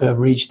have to have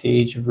reached the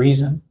age of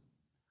reason.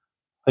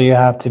 So you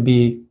have to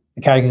be,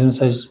 the Catechism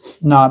says,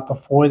 not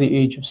before the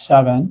age of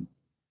 7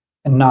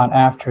 and not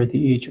after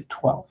the age of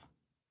 12.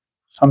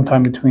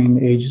 Sometime between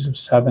the ages of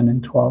 7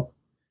 and 12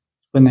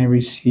 when they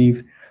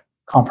receive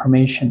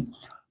confirmation.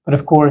 But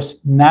of course,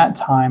 in that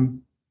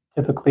time,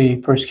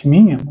 typically First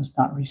Communion was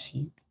not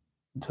received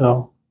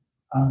until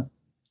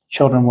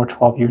children were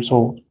 12 years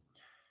old.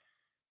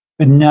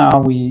 But now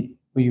we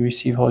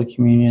receive Holy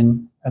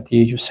Communion at the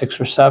age of 6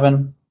 or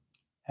 7,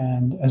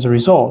 and as a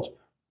result,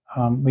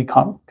 we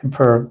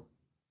confer.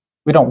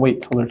 We don't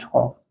wait till they're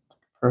 12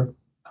 for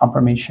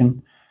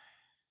confirmation.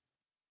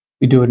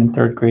 We do it in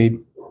 3rd grade.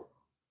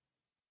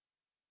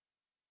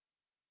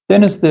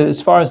 Then,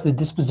 as far as the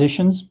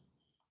dispositions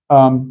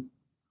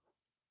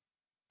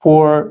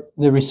for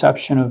the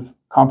reception of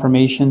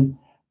confirmation,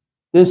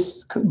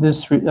 this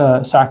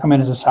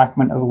sacrament is a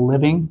sacrament of the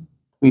living.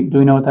 Do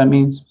we know what that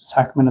means?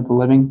 Sacrament of the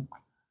living.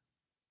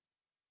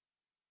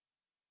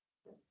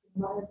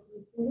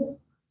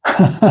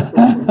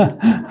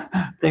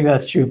 I think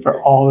that's true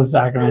for all the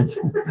sacraments.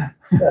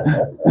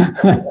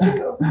 That's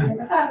true. I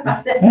never thought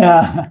about that.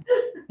 Yeah,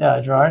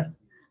 yeah, Gerard?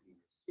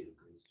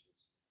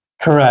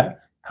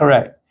 Correct,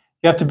 correct.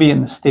 You have to be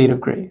in the state of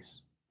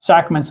grace.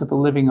 Sacraments of the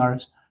living are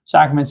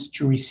sacraments that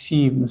you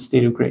receive in the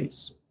state of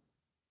grace.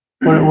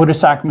 What are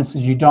sacraments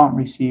that you don't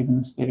receive in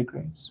the state of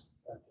grace?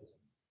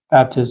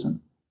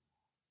 Baptism.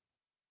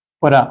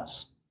 What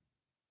else?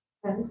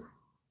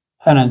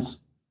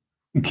 Penance.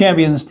 You can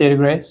be in the state of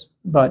grace,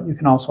 but you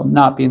can also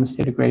not be in the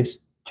state of grace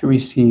to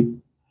receive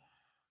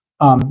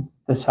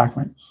the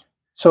sacrament.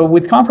 So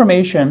with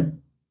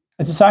confirmation,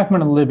 it's a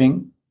sacrament of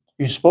living.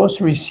 You're supposed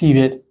to receive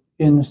it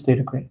in the state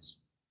of grace.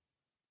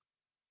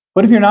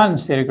 What if you're not in the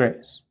state of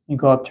grace? You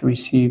go up to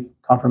receive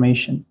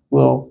confirmation.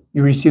 Will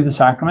you receive the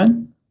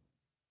sacrament?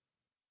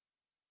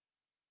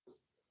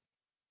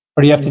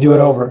 Or do you have to do it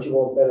over? But you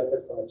won't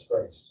benefit from its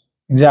grace.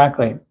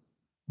 Exactly.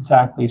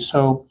 Exactly.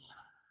 So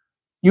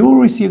you will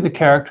receive the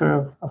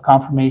character of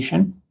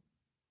confirmation.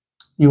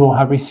 You will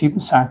have received the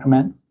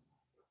sacrament,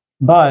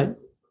 but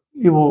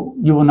you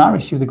will not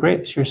receive the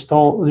grace. Your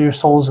soul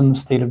is in the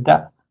state of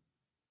death.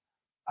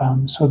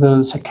 So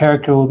the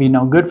character will be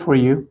no good for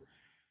you,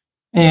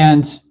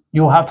 and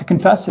you will have to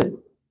confess it.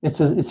 It's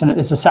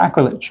a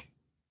sacrilege.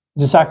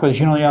 It's a sacrilege.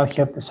 You know, you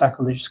have the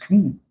sacrilegious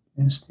communion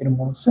in a state of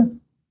mortal sin.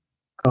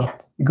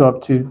 You go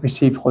up to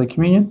receive Holy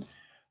Communion,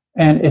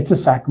 and it's a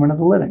sacrament of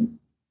the living.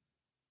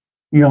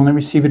 You only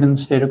receive it in the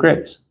state of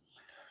grace.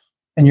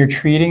 And you're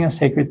treating a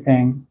sacred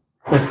thing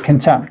with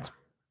contempt.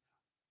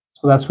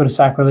 So that's what a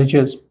sacrilege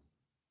is.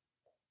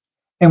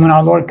 And when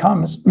our Lord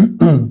comes,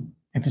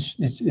 if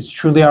it's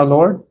truly our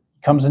Lord,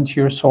 comes into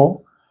your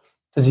soul,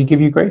 does he give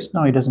you grace?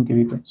 No, he doesn't give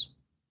you grace.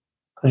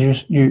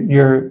 Because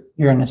you're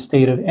in a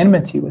state of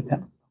enmity with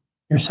him.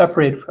 You're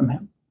separated from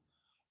him.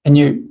 And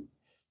you're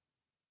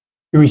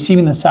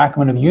receiving the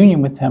sacrament of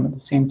union with him at the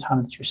same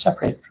time that you're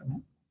separated from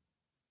him.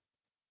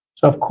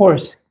 So of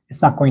course,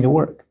 it's not going to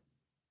work.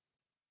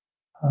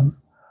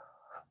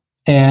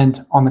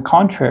 And on the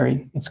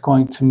contrary, it's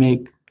going to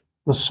make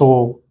the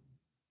soul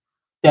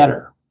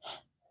deader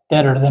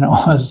than it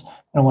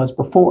was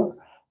before,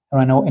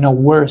 or in a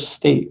worse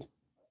state.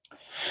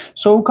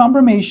 So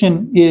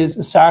confirmation is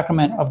a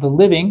sacrament of the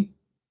living.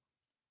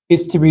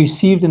 It's to be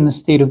received in the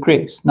state of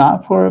grace,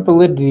 not for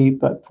validity,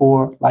 but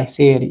for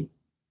licety,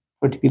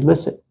 for it to be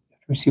licit,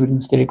 to receive it in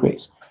the state of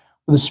grace,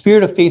 with a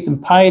spirit of faith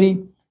and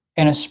piety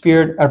and a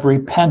spirit of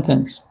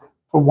repentance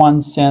for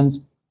one's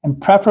sins, and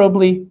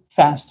preferably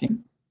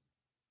fasting.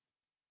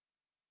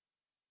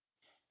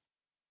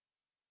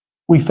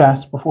 We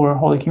fast before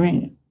Holy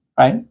Communion,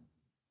 right?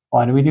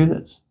 Why do we do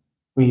this?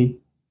 We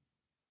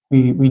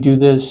do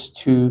this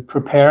to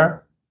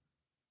prepare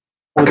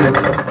for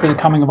the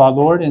coming of our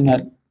Lord, and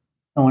that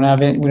we don't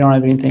have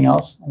anything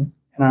else in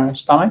our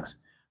stomachs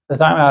at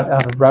the time,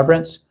 out of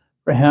reverence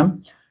for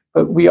him.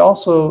 But we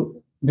also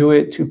do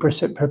it to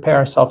prepare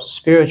ourselves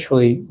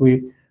spiritually.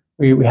 We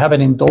haven't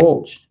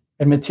indulged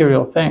in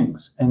material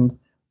things, and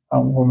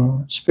we're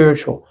more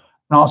spiritual.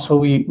 And also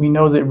we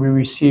know that we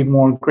receive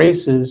more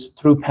graces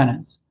through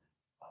penance,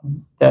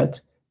 that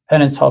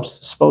penance helps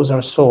dispose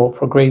our soul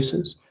for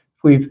graces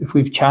if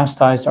we've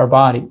chastised our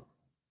body.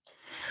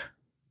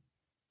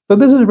 So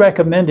this is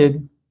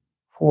recommended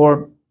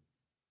for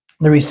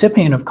the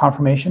recipient of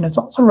confirmation. It's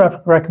also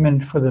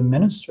recommended for the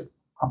minister of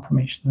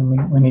confirmation.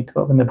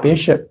 When the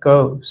bishop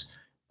goes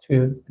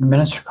to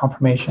administer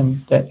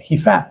confirmation, that he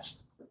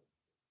fast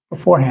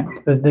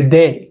beforehand, the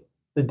day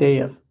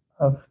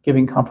of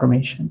giving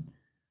confirmation,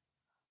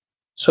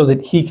 so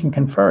that he can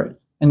confer it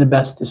in the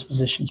best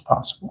dispositions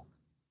possible.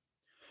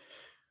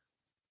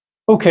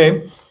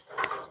 Okay,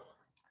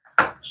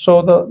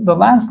 so the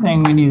last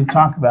thing we need to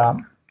talk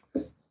about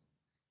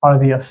are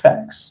the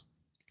effects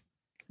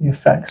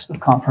of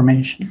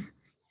confirmation.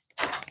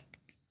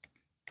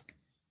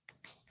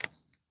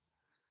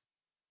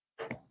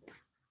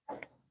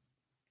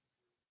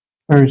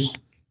 There's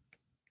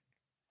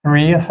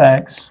 3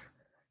 effects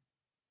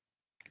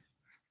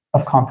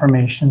of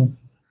confirmation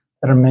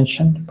that are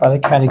mentioned by the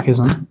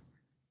Catechism.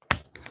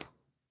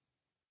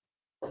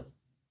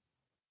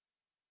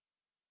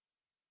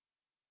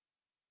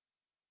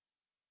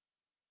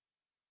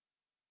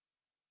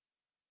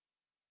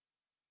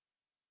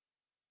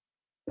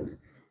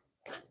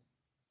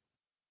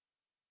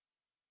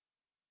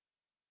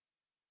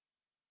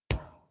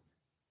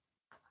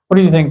 What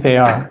do you think they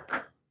are,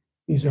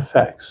 these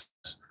effects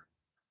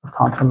of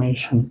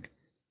confirmation?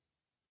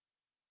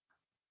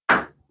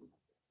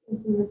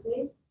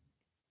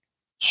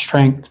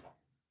 Strength.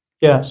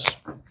 Yes,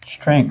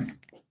 strength.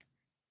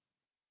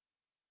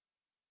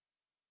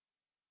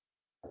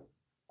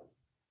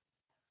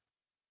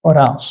 What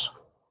else?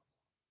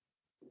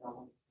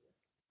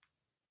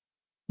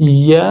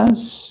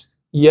 Yes,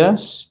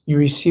 you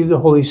receive the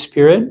Holy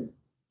Spirit.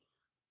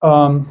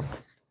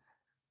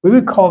 We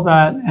would call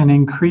that an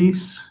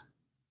increase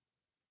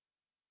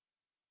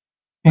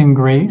in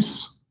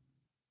grace,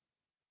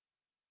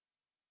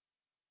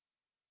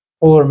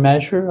 fuller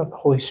measure of the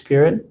Holy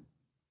Spirit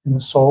in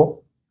the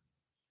soul.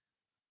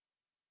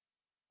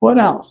 What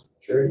else?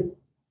 Charity?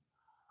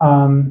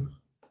 Um,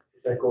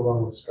 Does that go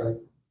along with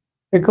strength?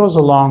 it goes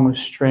along with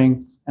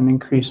strength and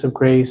increase of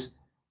grace.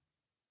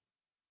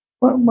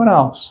 What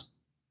else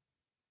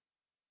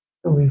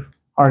that we've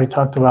already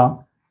talked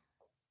about?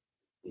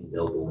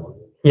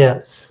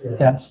 Yes, Yeah.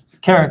 yes,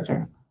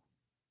 character.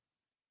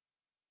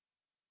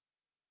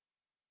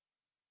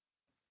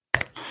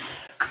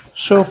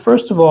 So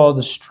first of all,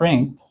 the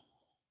strength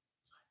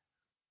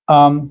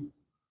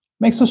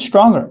makes us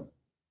stronger.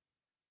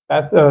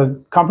 That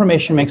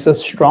confirmation makes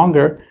us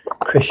stronger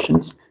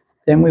Christians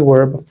than we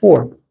were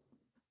before.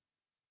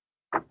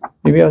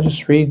 Maybe I'll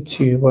just read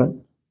to you what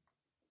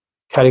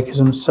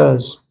Catechism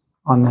says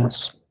on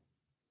this.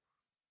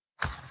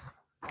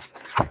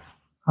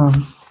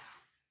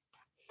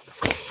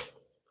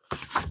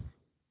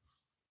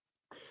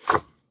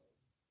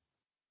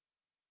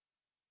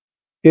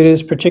 It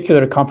is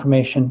particular to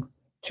confirmation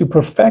to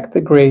perfect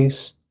the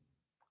grace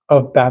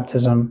of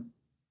baptism.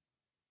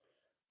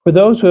 For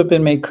those who have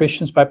been made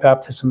Christians by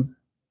baptism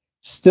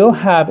still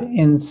have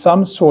in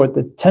some sort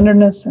the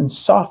tenderness and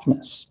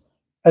softness,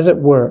 as it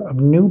were, of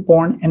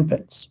newborn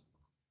infants,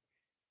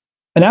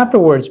 and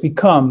afterwards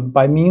become,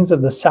 by means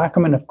of the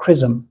sacrament of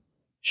chrism,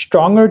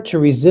 stronger to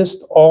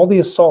resist all the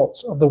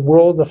assaults of the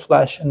world, the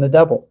flesh, and the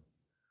devil,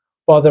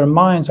 while their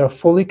minds are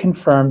fully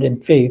confirmed in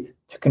faith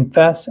to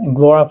confess and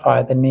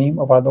glorify the name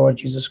of our Lord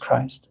Jesus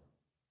Christ.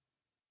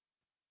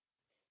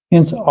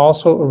 Hence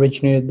also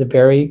originated the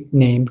very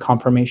name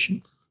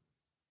confirmation,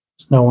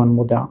 as no one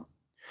will doubt.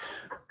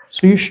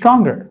 So you're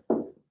stronger.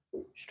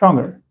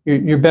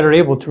 You're better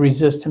able to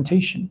resist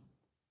temptation.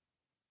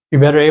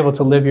 You're better able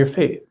to live your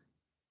faith.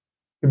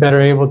 You're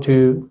better able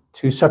to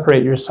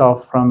separate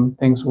yourself from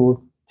things that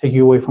will take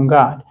you away from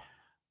God.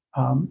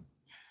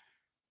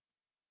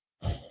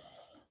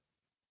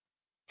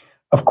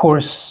 Of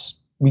course,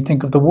 we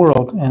think of the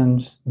world and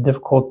the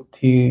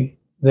difficulty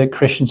that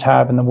Christians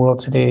have in the world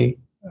today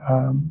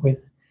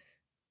with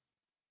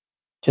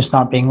just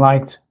not being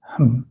liked,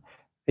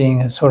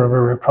 being a sort of a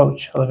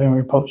reproach, a living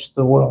reproach to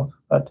the world.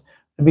 But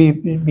to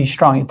be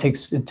strong, it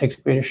takes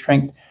greater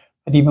strength.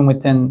 But even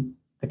within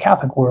the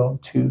Catholic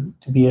world, to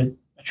be a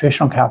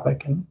traditional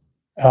Catholic, and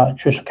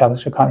traditional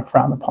Catholics are kind of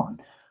frowned upon,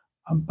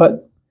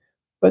 but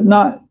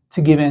not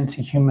to give in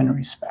to human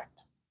respect.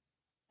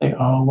 They,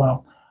 oh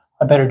well,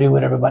 I better do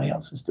what everybody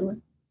else is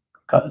doing,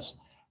 because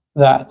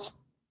that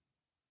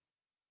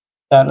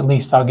at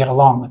least I'll get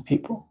along with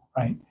people,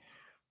 right?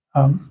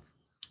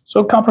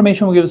 So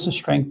confirmation will give us the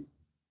strength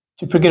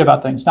to forget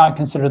about things, not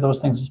consider those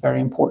things as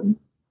very important.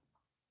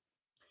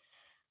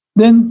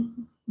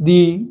 Then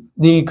the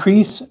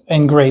increase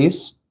in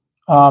grace,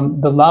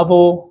 the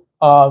level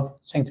of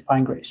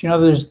sanctifying grace. You know,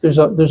 there's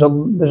a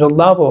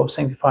level of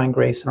sanctifying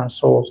grace in our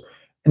souls,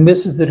 and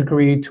this is the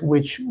degree to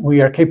which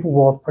we are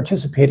capable of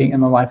participating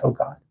in the life of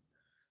God.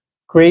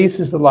 Grace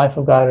is the life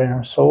of God in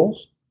our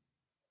souls,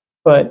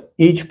 but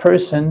each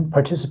person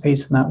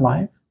participates in that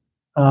life,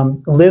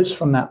 lives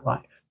from that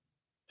life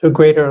to a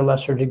greater or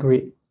lesser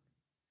degree.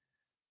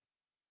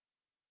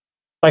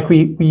 Like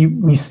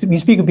we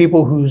speak of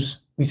people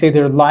we say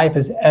their life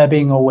is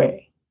ebbing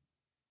away,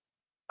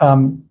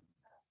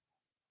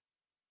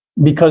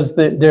 because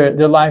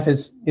their life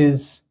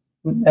is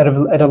at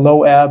a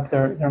low ebb.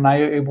 They're not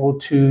able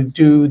to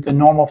do the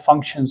normal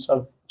functions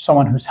of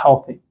someone who's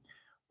healthy.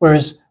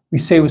 Whereas we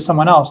say with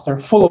someone else, they're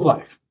full of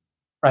life,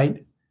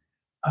 right?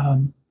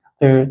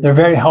 They're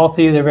very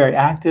healthy. They're very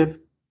active.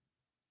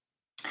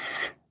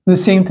 The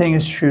same thing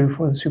is true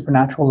for the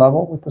supernatural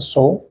level with the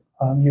soul.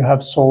 You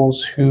have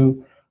souls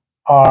who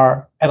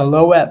are at a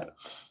low ebb.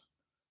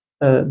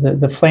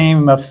 The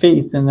flame of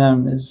faith in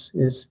them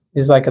is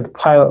like a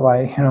pilot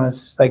light. You know,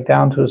 it's like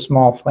down to a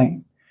small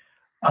flame,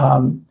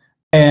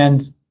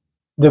 and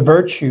the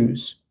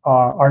virtues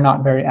are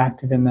not very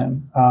active in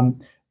them.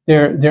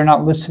 They're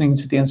not listening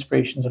to the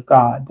inspirations of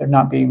God. They're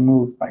not being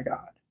moved by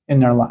God in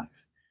their life.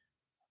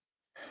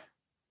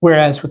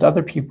 Whereas with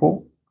other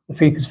people, the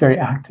faith is very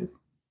active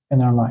in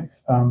their life.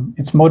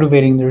 It's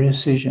motivating their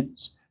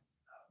decisions.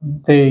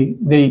 They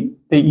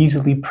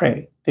easily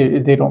pray.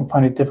 They don't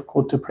find it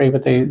difficult to pray,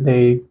 but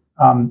they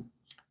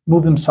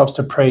move themselves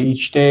to pray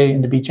each day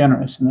and to be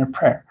generous in their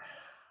prayer.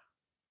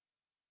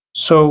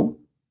 So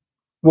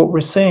what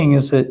we're saying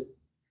is that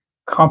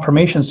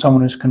confirmation,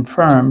 someone who's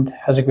confirmed,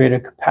 has a greater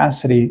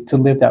capacity to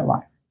live that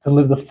life, to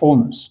live the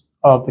fullness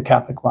of the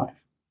Catholic life,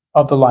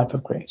 of the life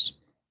of grace.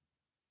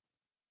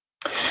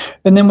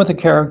 And then with the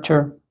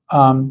character,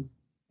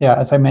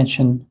 as I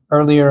mentioned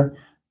earlier,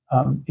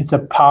 it's a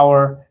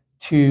power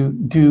to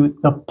do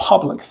the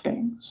public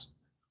things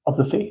of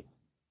the faith,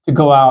 to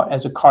go out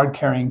as a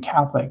card-carrying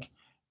Catholic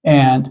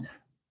and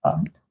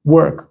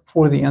work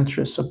for the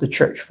interests of the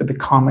church, for the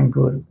common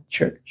good of the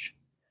church.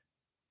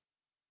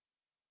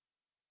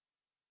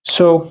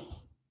 So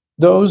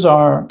those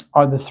are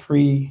the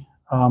three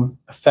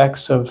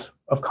effects of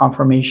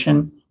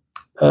confirmation.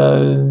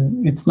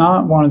 It's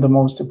not one of the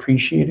most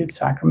appreciated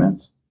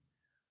sacraments,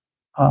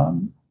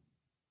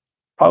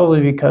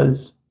 probably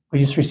because we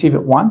just receive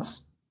it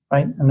once,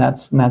 right? And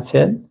that's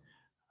it.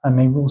 and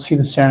maybe we'll see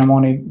the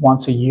ceremony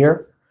once a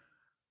year.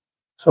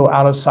 So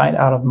out of sight,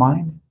 out of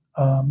mind.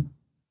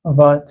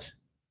 But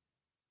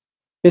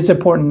it's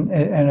important,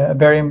 and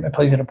it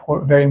plays a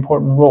very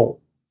important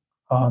role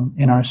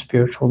in our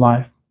spiritual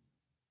life.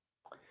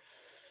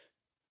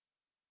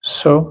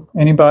 So,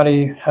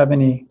 anybody have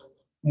any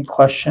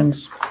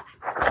questions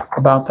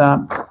about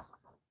that?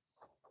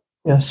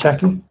 Yes,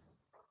 Jackie?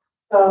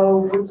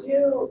 So would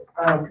you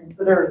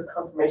consider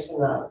confirmation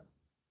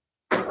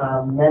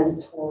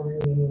mandatory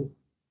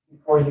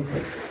before you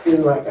could do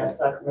like a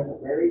sacrament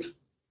of marriage?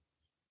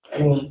 I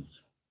mean,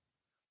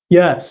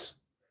 Yes.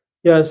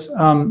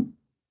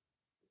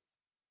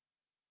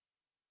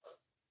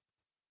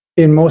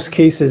 In most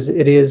cases,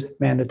 it is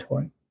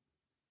mandatory.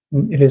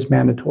 It is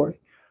mandatory.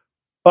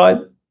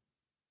 But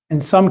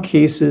in some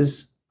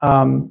cases,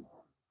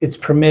 it's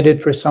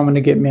permitted for someone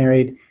to get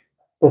married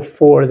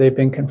before they've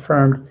been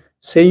confirmed.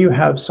 Say you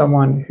have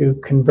someone who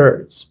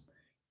converts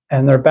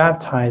and they're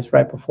baptized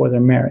right before their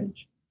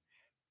marriage,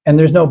 and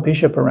there's no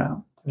bishop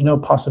around. There's no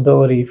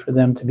possibility for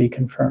them to be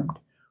confirmed.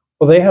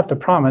 Well, they have to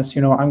promise,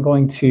 I'm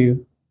going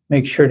to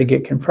make sure to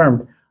get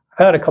confirmed.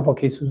 I've had a couple of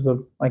cases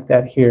like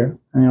that here,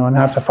 and I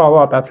have to follow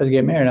up after they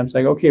get married. I was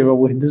like, okay,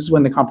 well, this is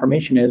when the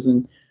confirmation is,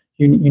 and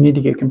you need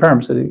to get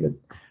confirmed. So they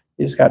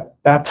just got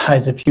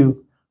baptized a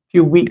few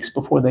weeks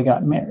before they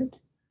got married.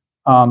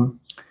 Well,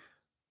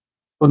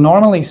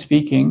 normally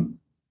speaking,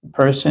 the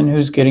person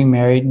who's getting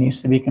married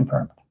needs to be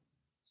confirmed.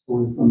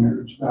 So is the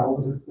marriage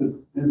valid if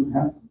it didn't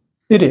happen?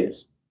 It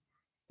is.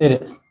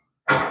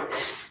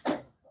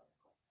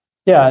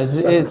 Yeah,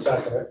 it's.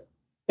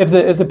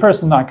 If the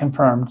person's not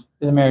confirmed,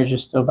 the marriage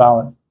is still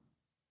valid.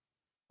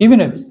 Even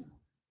if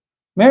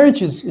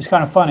marriage is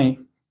kind of funny.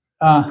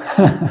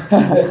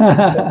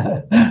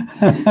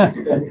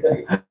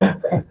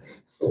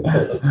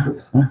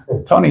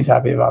 Tony's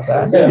happy about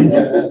that.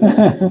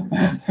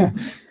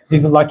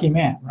 He's a lucky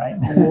man, right?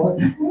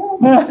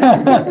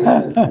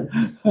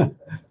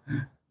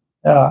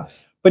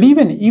 But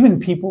even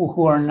people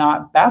who are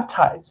not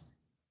baptized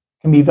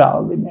can be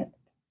validly married,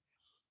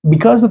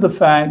 because of the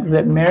fact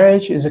that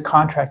marriage is a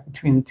contract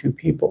between the two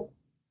people.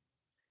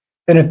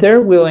 And if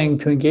they're willing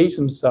to engage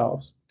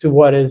themselves to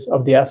what is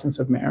of the essence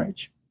of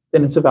marriage,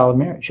 then it's a valid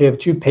marriage. You have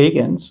two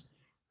pagans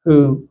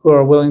who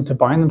are willing to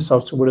bind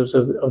themselves to what is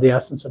of the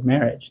essence of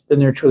marriage, then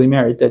they're truly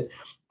married. That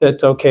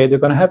okay, they're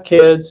going to have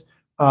kids,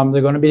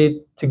 they're going to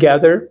be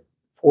together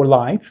for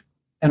life,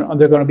 and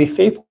they're going to be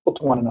faithful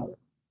to one another.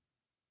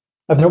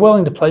 If they're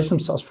willing to pledge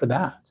themselves for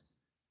that,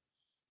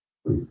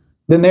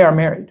 then they are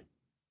married.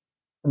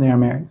 And they are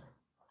married,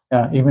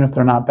 even if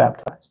they're not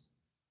baptized.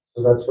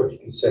 So that's what you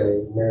can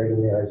say, married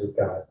in the eyes of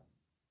God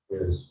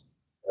is,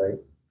 right?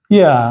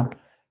 Yeah.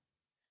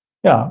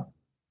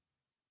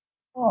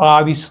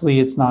 Obviously,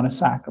 it's not a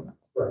sacrament.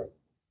 Right.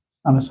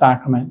 It's not a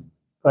sacrament,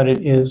 but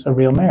it is a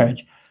real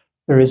marriage.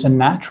 There is a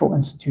natural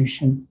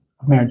institution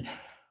of marriage.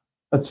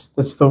 That's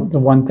the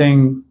one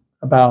thing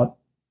about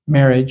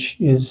marriage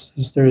is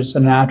there's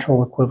a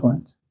natural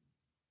equivalent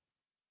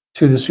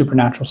to the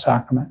supernatural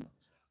sacrament.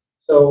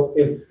 So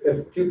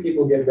if two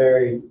people get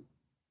married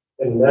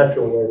in a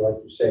natural way, like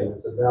you're saying,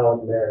 it's a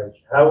valid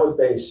marriage, how would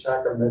they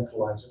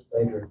sacramentalize it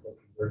later if they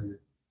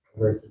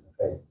convert to the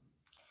faith?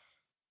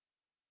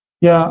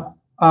 Yeah,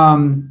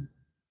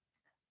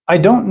 I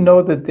don't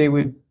know that they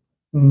would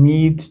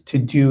need to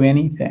do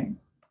anything.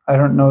 I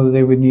don't know that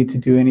they would need to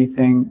do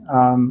anything.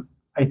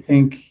 I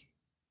think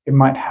it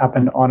might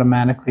happen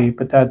automatically,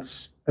 but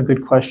that's a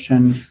good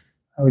question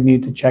I would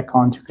need to check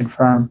on to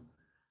confirm.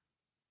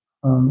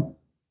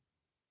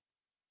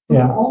 So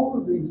all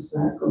of these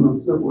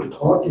sacraments that we're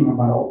talking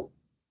about,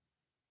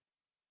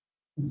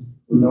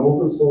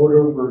 Novus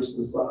Ordo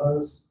versus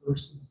us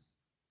versus,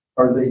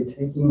 are they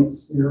taking it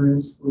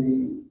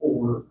seriously,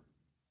 or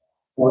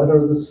what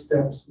are the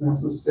steps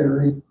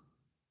necessary?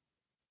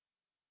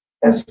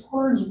 As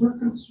far as we're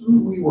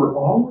concerned, we were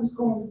always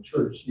going to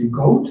church. You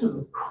go to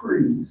the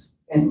priest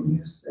and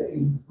you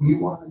say, we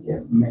want to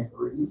get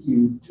married.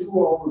 You do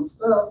all the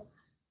stuff,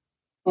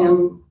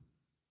 and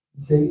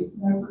they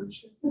never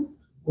check it.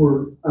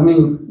 Or,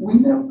 we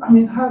never,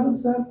 how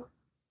does that,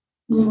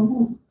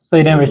 So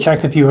they never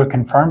checked if you were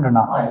confirmed or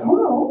not? I don't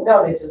know.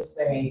 no, they just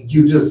say,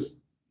 You just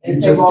they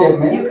say, get well,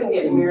 married. you can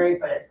get married,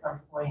 but at some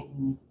point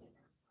you need to get Is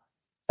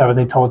that what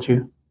they told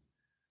you?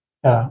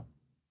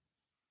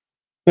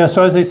 Yeah,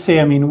 so as I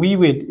say, we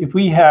would, if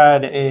we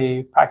had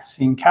a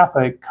practicing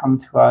Catholic come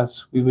to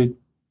us, we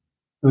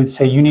would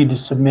say, you need to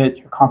submit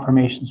your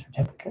confirmation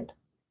certificate.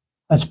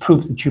 That's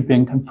proof that you've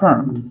been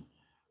confirmed,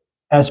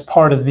 as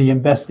part of the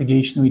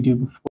investigation we do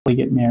before we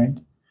get married.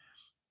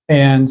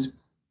 And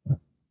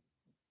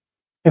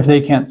if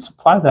they can't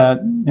supply that,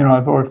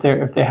 or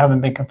if they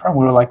haven't been confirmed,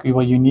 we're like,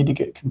 well, you need to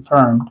get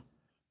confirmed.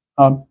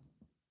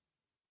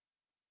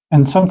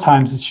 And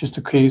sometimes it's just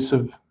a case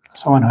of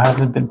someone who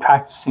hasn't been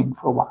practicing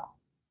for a while.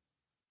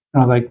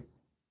 Like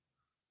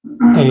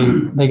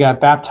they got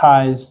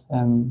baptized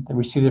and they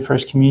received their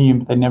first communion,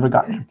 but they never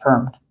got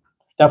confirmed.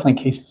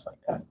 Definitely cases like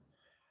that.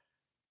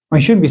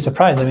 We shouldn't be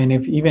surprised.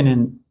 If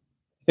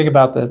think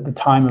about the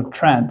time of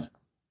Trent,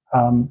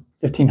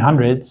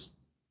 1500s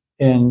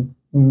in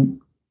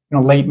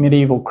late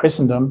medieval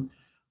Christendom,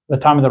 the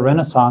time of the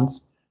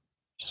Renaissance,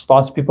 just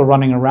lots of people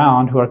running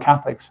around who are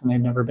Catholics and they've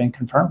never been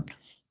confirmed.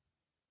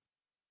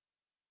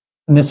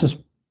 And this is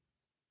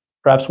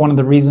perhaps one of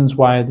the reasons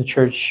why the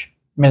church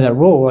made that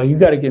rule. Well, you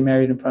got to get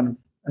married in front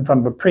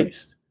of a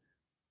priest.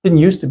 It didn't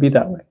used to be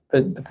that way,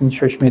 but then the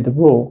church made the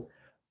rule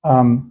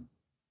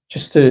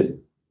just to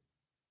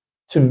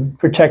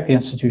protect the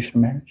institution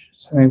of marriage.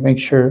 So make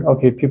sure,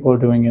 okay, people are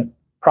doing it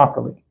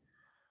properly.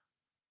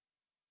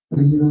 But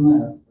even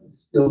that, I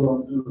still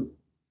don't do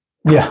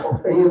it. Yeah.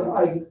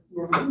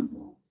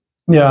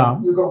 Yeah.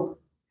 You go,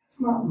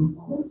 it's not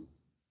my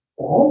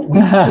fault. We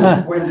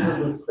just went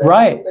to the steps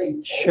Right. they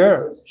told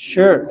Sure. us.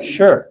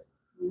 Sure.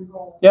 You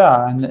know,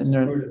 Yeah, and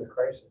they're, Fruit of the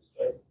crisis,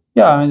 right?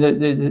 yeah, I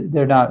mean,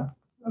 they're not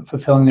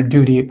fulfilling their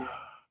duty.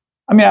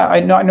 I mean, I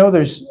know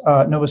there's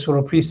Novus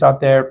Ordo priests out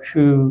there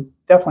who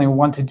definitely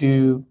want to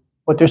do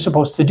what they're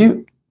supposed to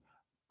do,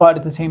 but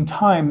at the same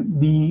time,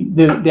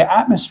 the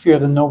atmosphere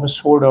of the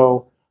Novus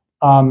Ordo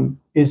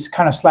is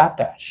kind of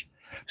slapdash.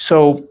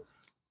 So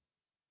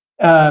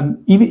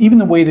even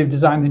the way they've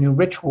designed the new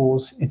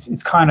rituals,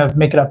 it's kind of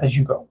make it up as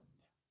you go.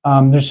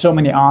 There's so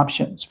many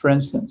options, for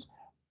instance,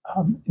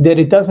 that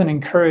it doesn't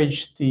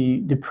encourage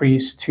the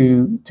priest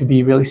to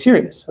be really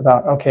serious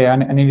about, okay, I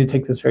need to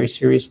take this very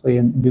seriously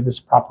and do this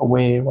proper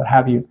way, or what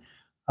have you.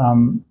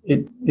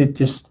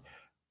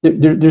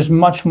 There's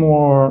much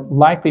more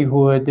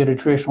likelihood that a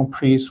traditional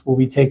priest will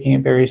be taking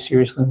it very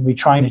seriously and will be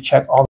trying to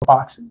check all the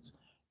boxes,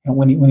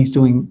 when he's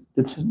doing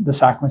the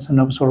sacraments of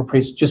Novus Ordo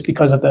priest, just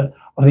because of the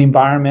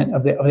environment,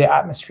 of the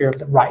atmosphere of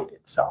the rite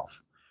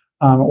itself,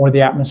 or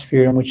the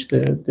atmosphere in which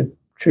the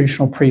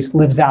traditional priest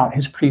lives out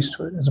his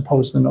priesthood as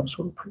opposed to the Novus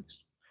Ordo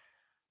priest,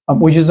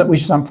 which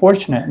is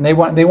unfortunate. And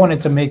they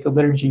wanted to make the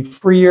liturgy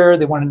freer.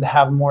 They wanted to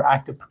have more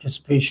active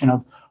participation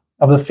of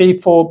the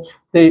faithful.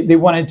 They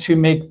wanted to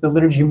make the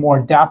liturgy more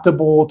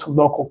adaptable to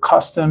local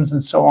customs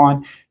and so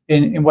on.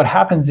 And what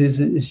happens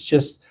is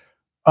just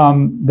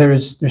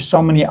there's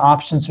so many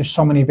options, there's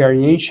so many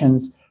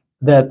variations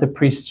that the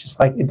priest is just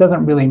like, it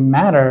doesn't really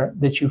matter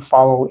that you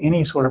follow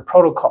any sort of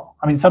protocol.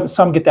 I mean,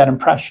 some get that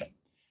impression.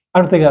 I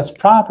don't think that's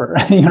proper,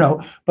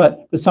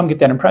 but some get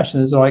that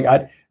impression. It's like,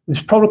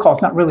 this protocol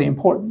is not really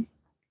important.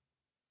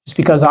 Just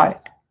because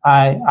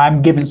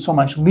I'm given so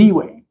much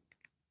leeway.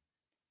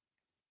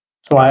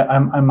 So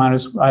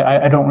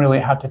I don't really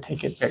have to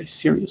take it very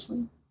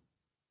seriously.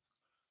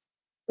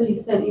 So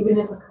you said even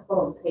if a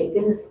couple of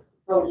pagans,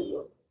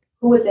 so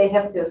who would they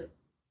have to,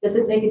 does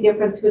it make a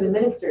difference who the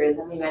minister is?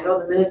 I mean, I know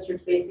the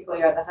ministers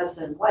basically are the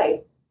husband and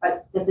wife,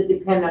 but does it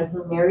depend on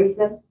who marries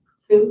them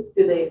too?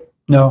 Do they?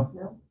 No,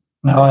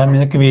 I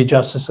mean, it can be a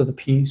justice of the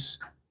peace.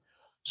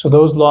 So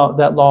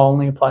that law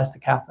only applies to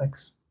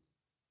Catholics.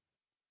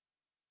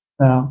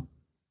 No,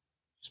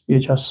 just be a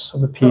justice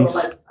of the peace. So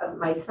like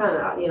my son,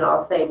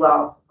 I'll say,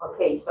 well,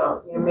 okay,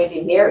 so you're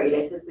maybe married.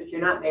 I says, but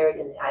you're not married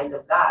in the eyes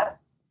of God,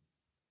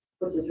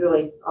 which is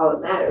really all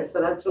that matters.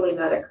 So that's really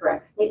not a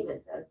correct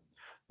statement then.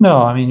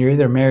 No, I mean, you're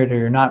either married or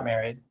you're not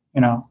married,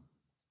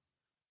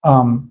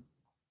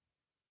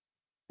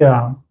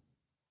 Yeah.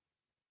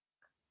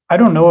 I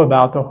don't know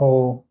about the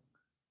whole,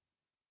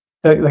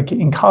 like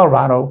in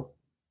Colorado,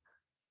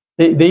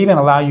 they even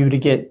allow you to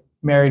get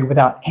married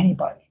without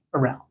anybody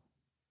around,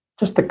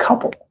 just a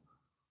couple.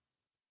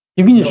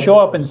 You can just show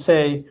up and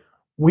say,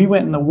 we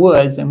went in the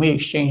woods and we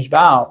exchanged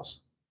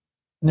vows,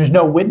 and there's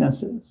no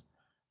witnesses.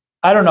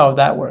 I don't know if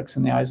that works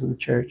in the eyes of the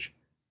church.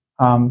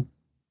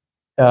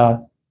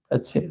 That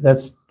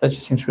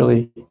just seems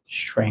really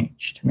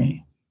strange to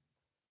me.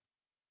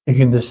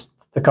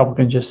 The couple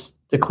can just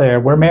declare,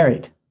 we're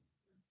married.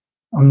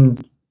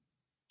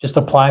 Just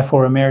apply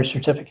for a marriage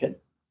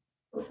certificate.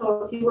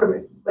 So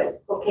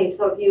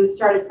if you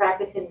started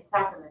practicing the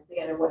sacraments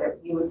again or whatever,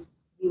 you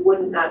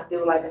would not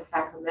do like a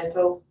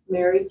sacramental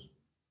marriage?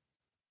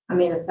 I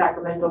mean, a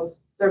sacramental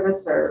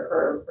service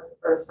or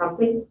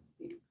something?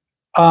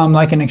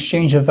 Like an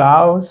exchange of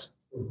vows.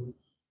 Mm-hmm.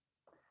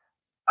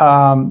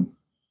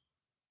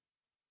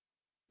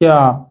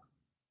 Yeah,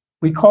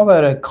 we call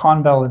that a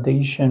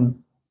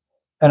convalidation,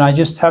 and I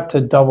just have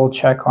to double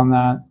check on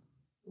that.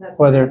 That's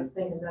Whether I'm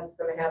thinking that's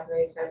going to happen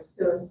anytime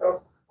soon,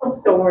 so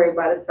don't worry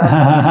about it.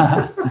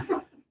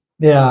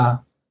 yeah,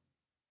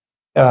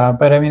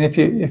 but I mean,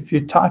 if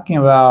you're talking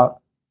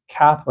about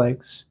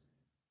Catholics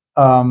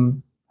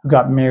who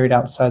got married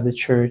outside the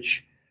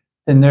church,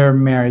 then their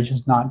marriage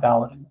is not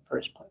valid in the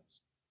first place.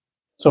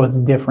 So it's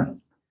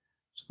different.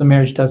 So the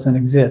marriage doesn't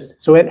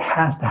exist. So it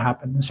has to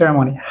happen. The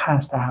ceremony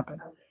has to happen.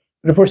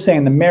 But if we're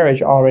saying the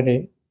marriage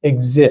already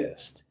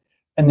exists,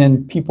 and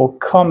then people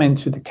come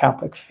into the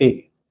Catholic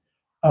faith,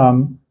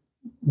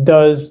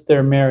 does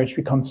their marriage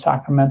become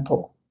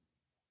sacramental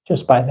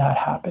just by that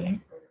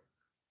happening?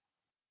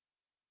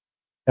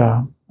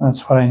 Yeah,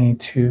 that's what I need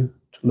to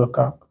look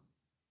up.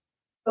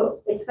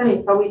 So it's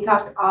funny. So we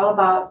talked all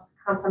about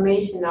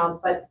confirmation now,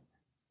 but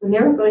we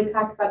never really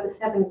talked about the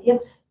 7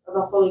 gifts of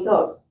the Holy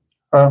Ghost.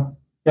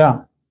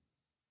 Yeah.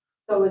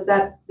 So is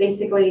that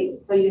basically,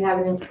 so you have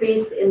an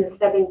increase in the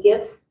 7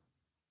 gifts?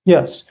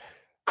 Yes.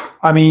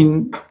 I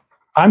mean,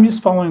 I'm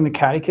just following the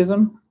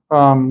Catechism.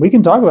 We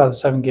can talk about the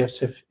 7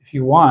 gifts if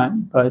you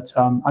want, but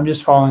I'm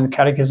just following the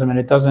Catechism, and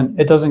it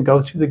doesn't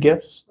go through the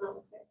gifts Okay.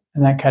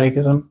 in that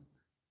Catechism.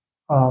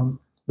 I've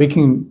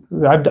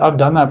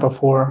done that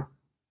before,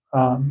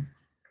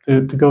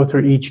 to go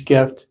through each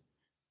gift,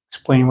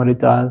 explain what it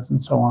does,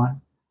 and so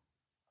on.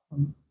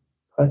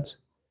 But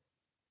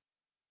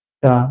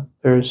yeah,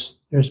 there's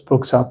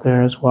books out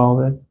there as well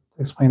that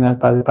explain that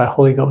by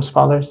Holy Ghost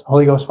fathers.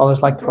 Holy Ghost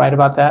fathers like to write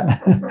about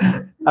that.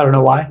 I don't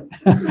know why.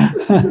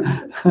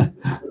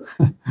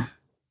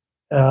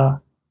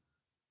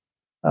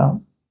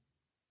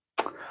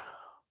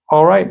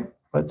 All right,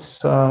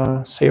 let's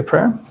say a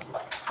prayer.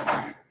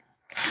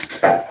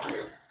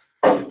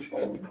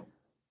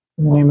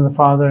 In the name of the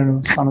Father, and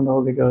of the Son, and the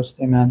Holy Ghost,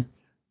 amen.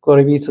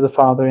 Glory be to the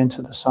Father, and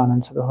to the Son,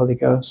 and to the Holy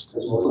Ghost.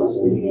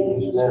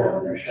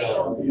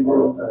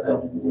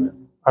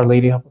 Our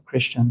Lady, Help of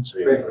Christians.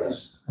 In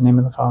the name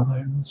of the Father,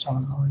 and of the Son,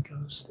 and the Holy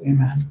Ghost,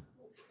 amen.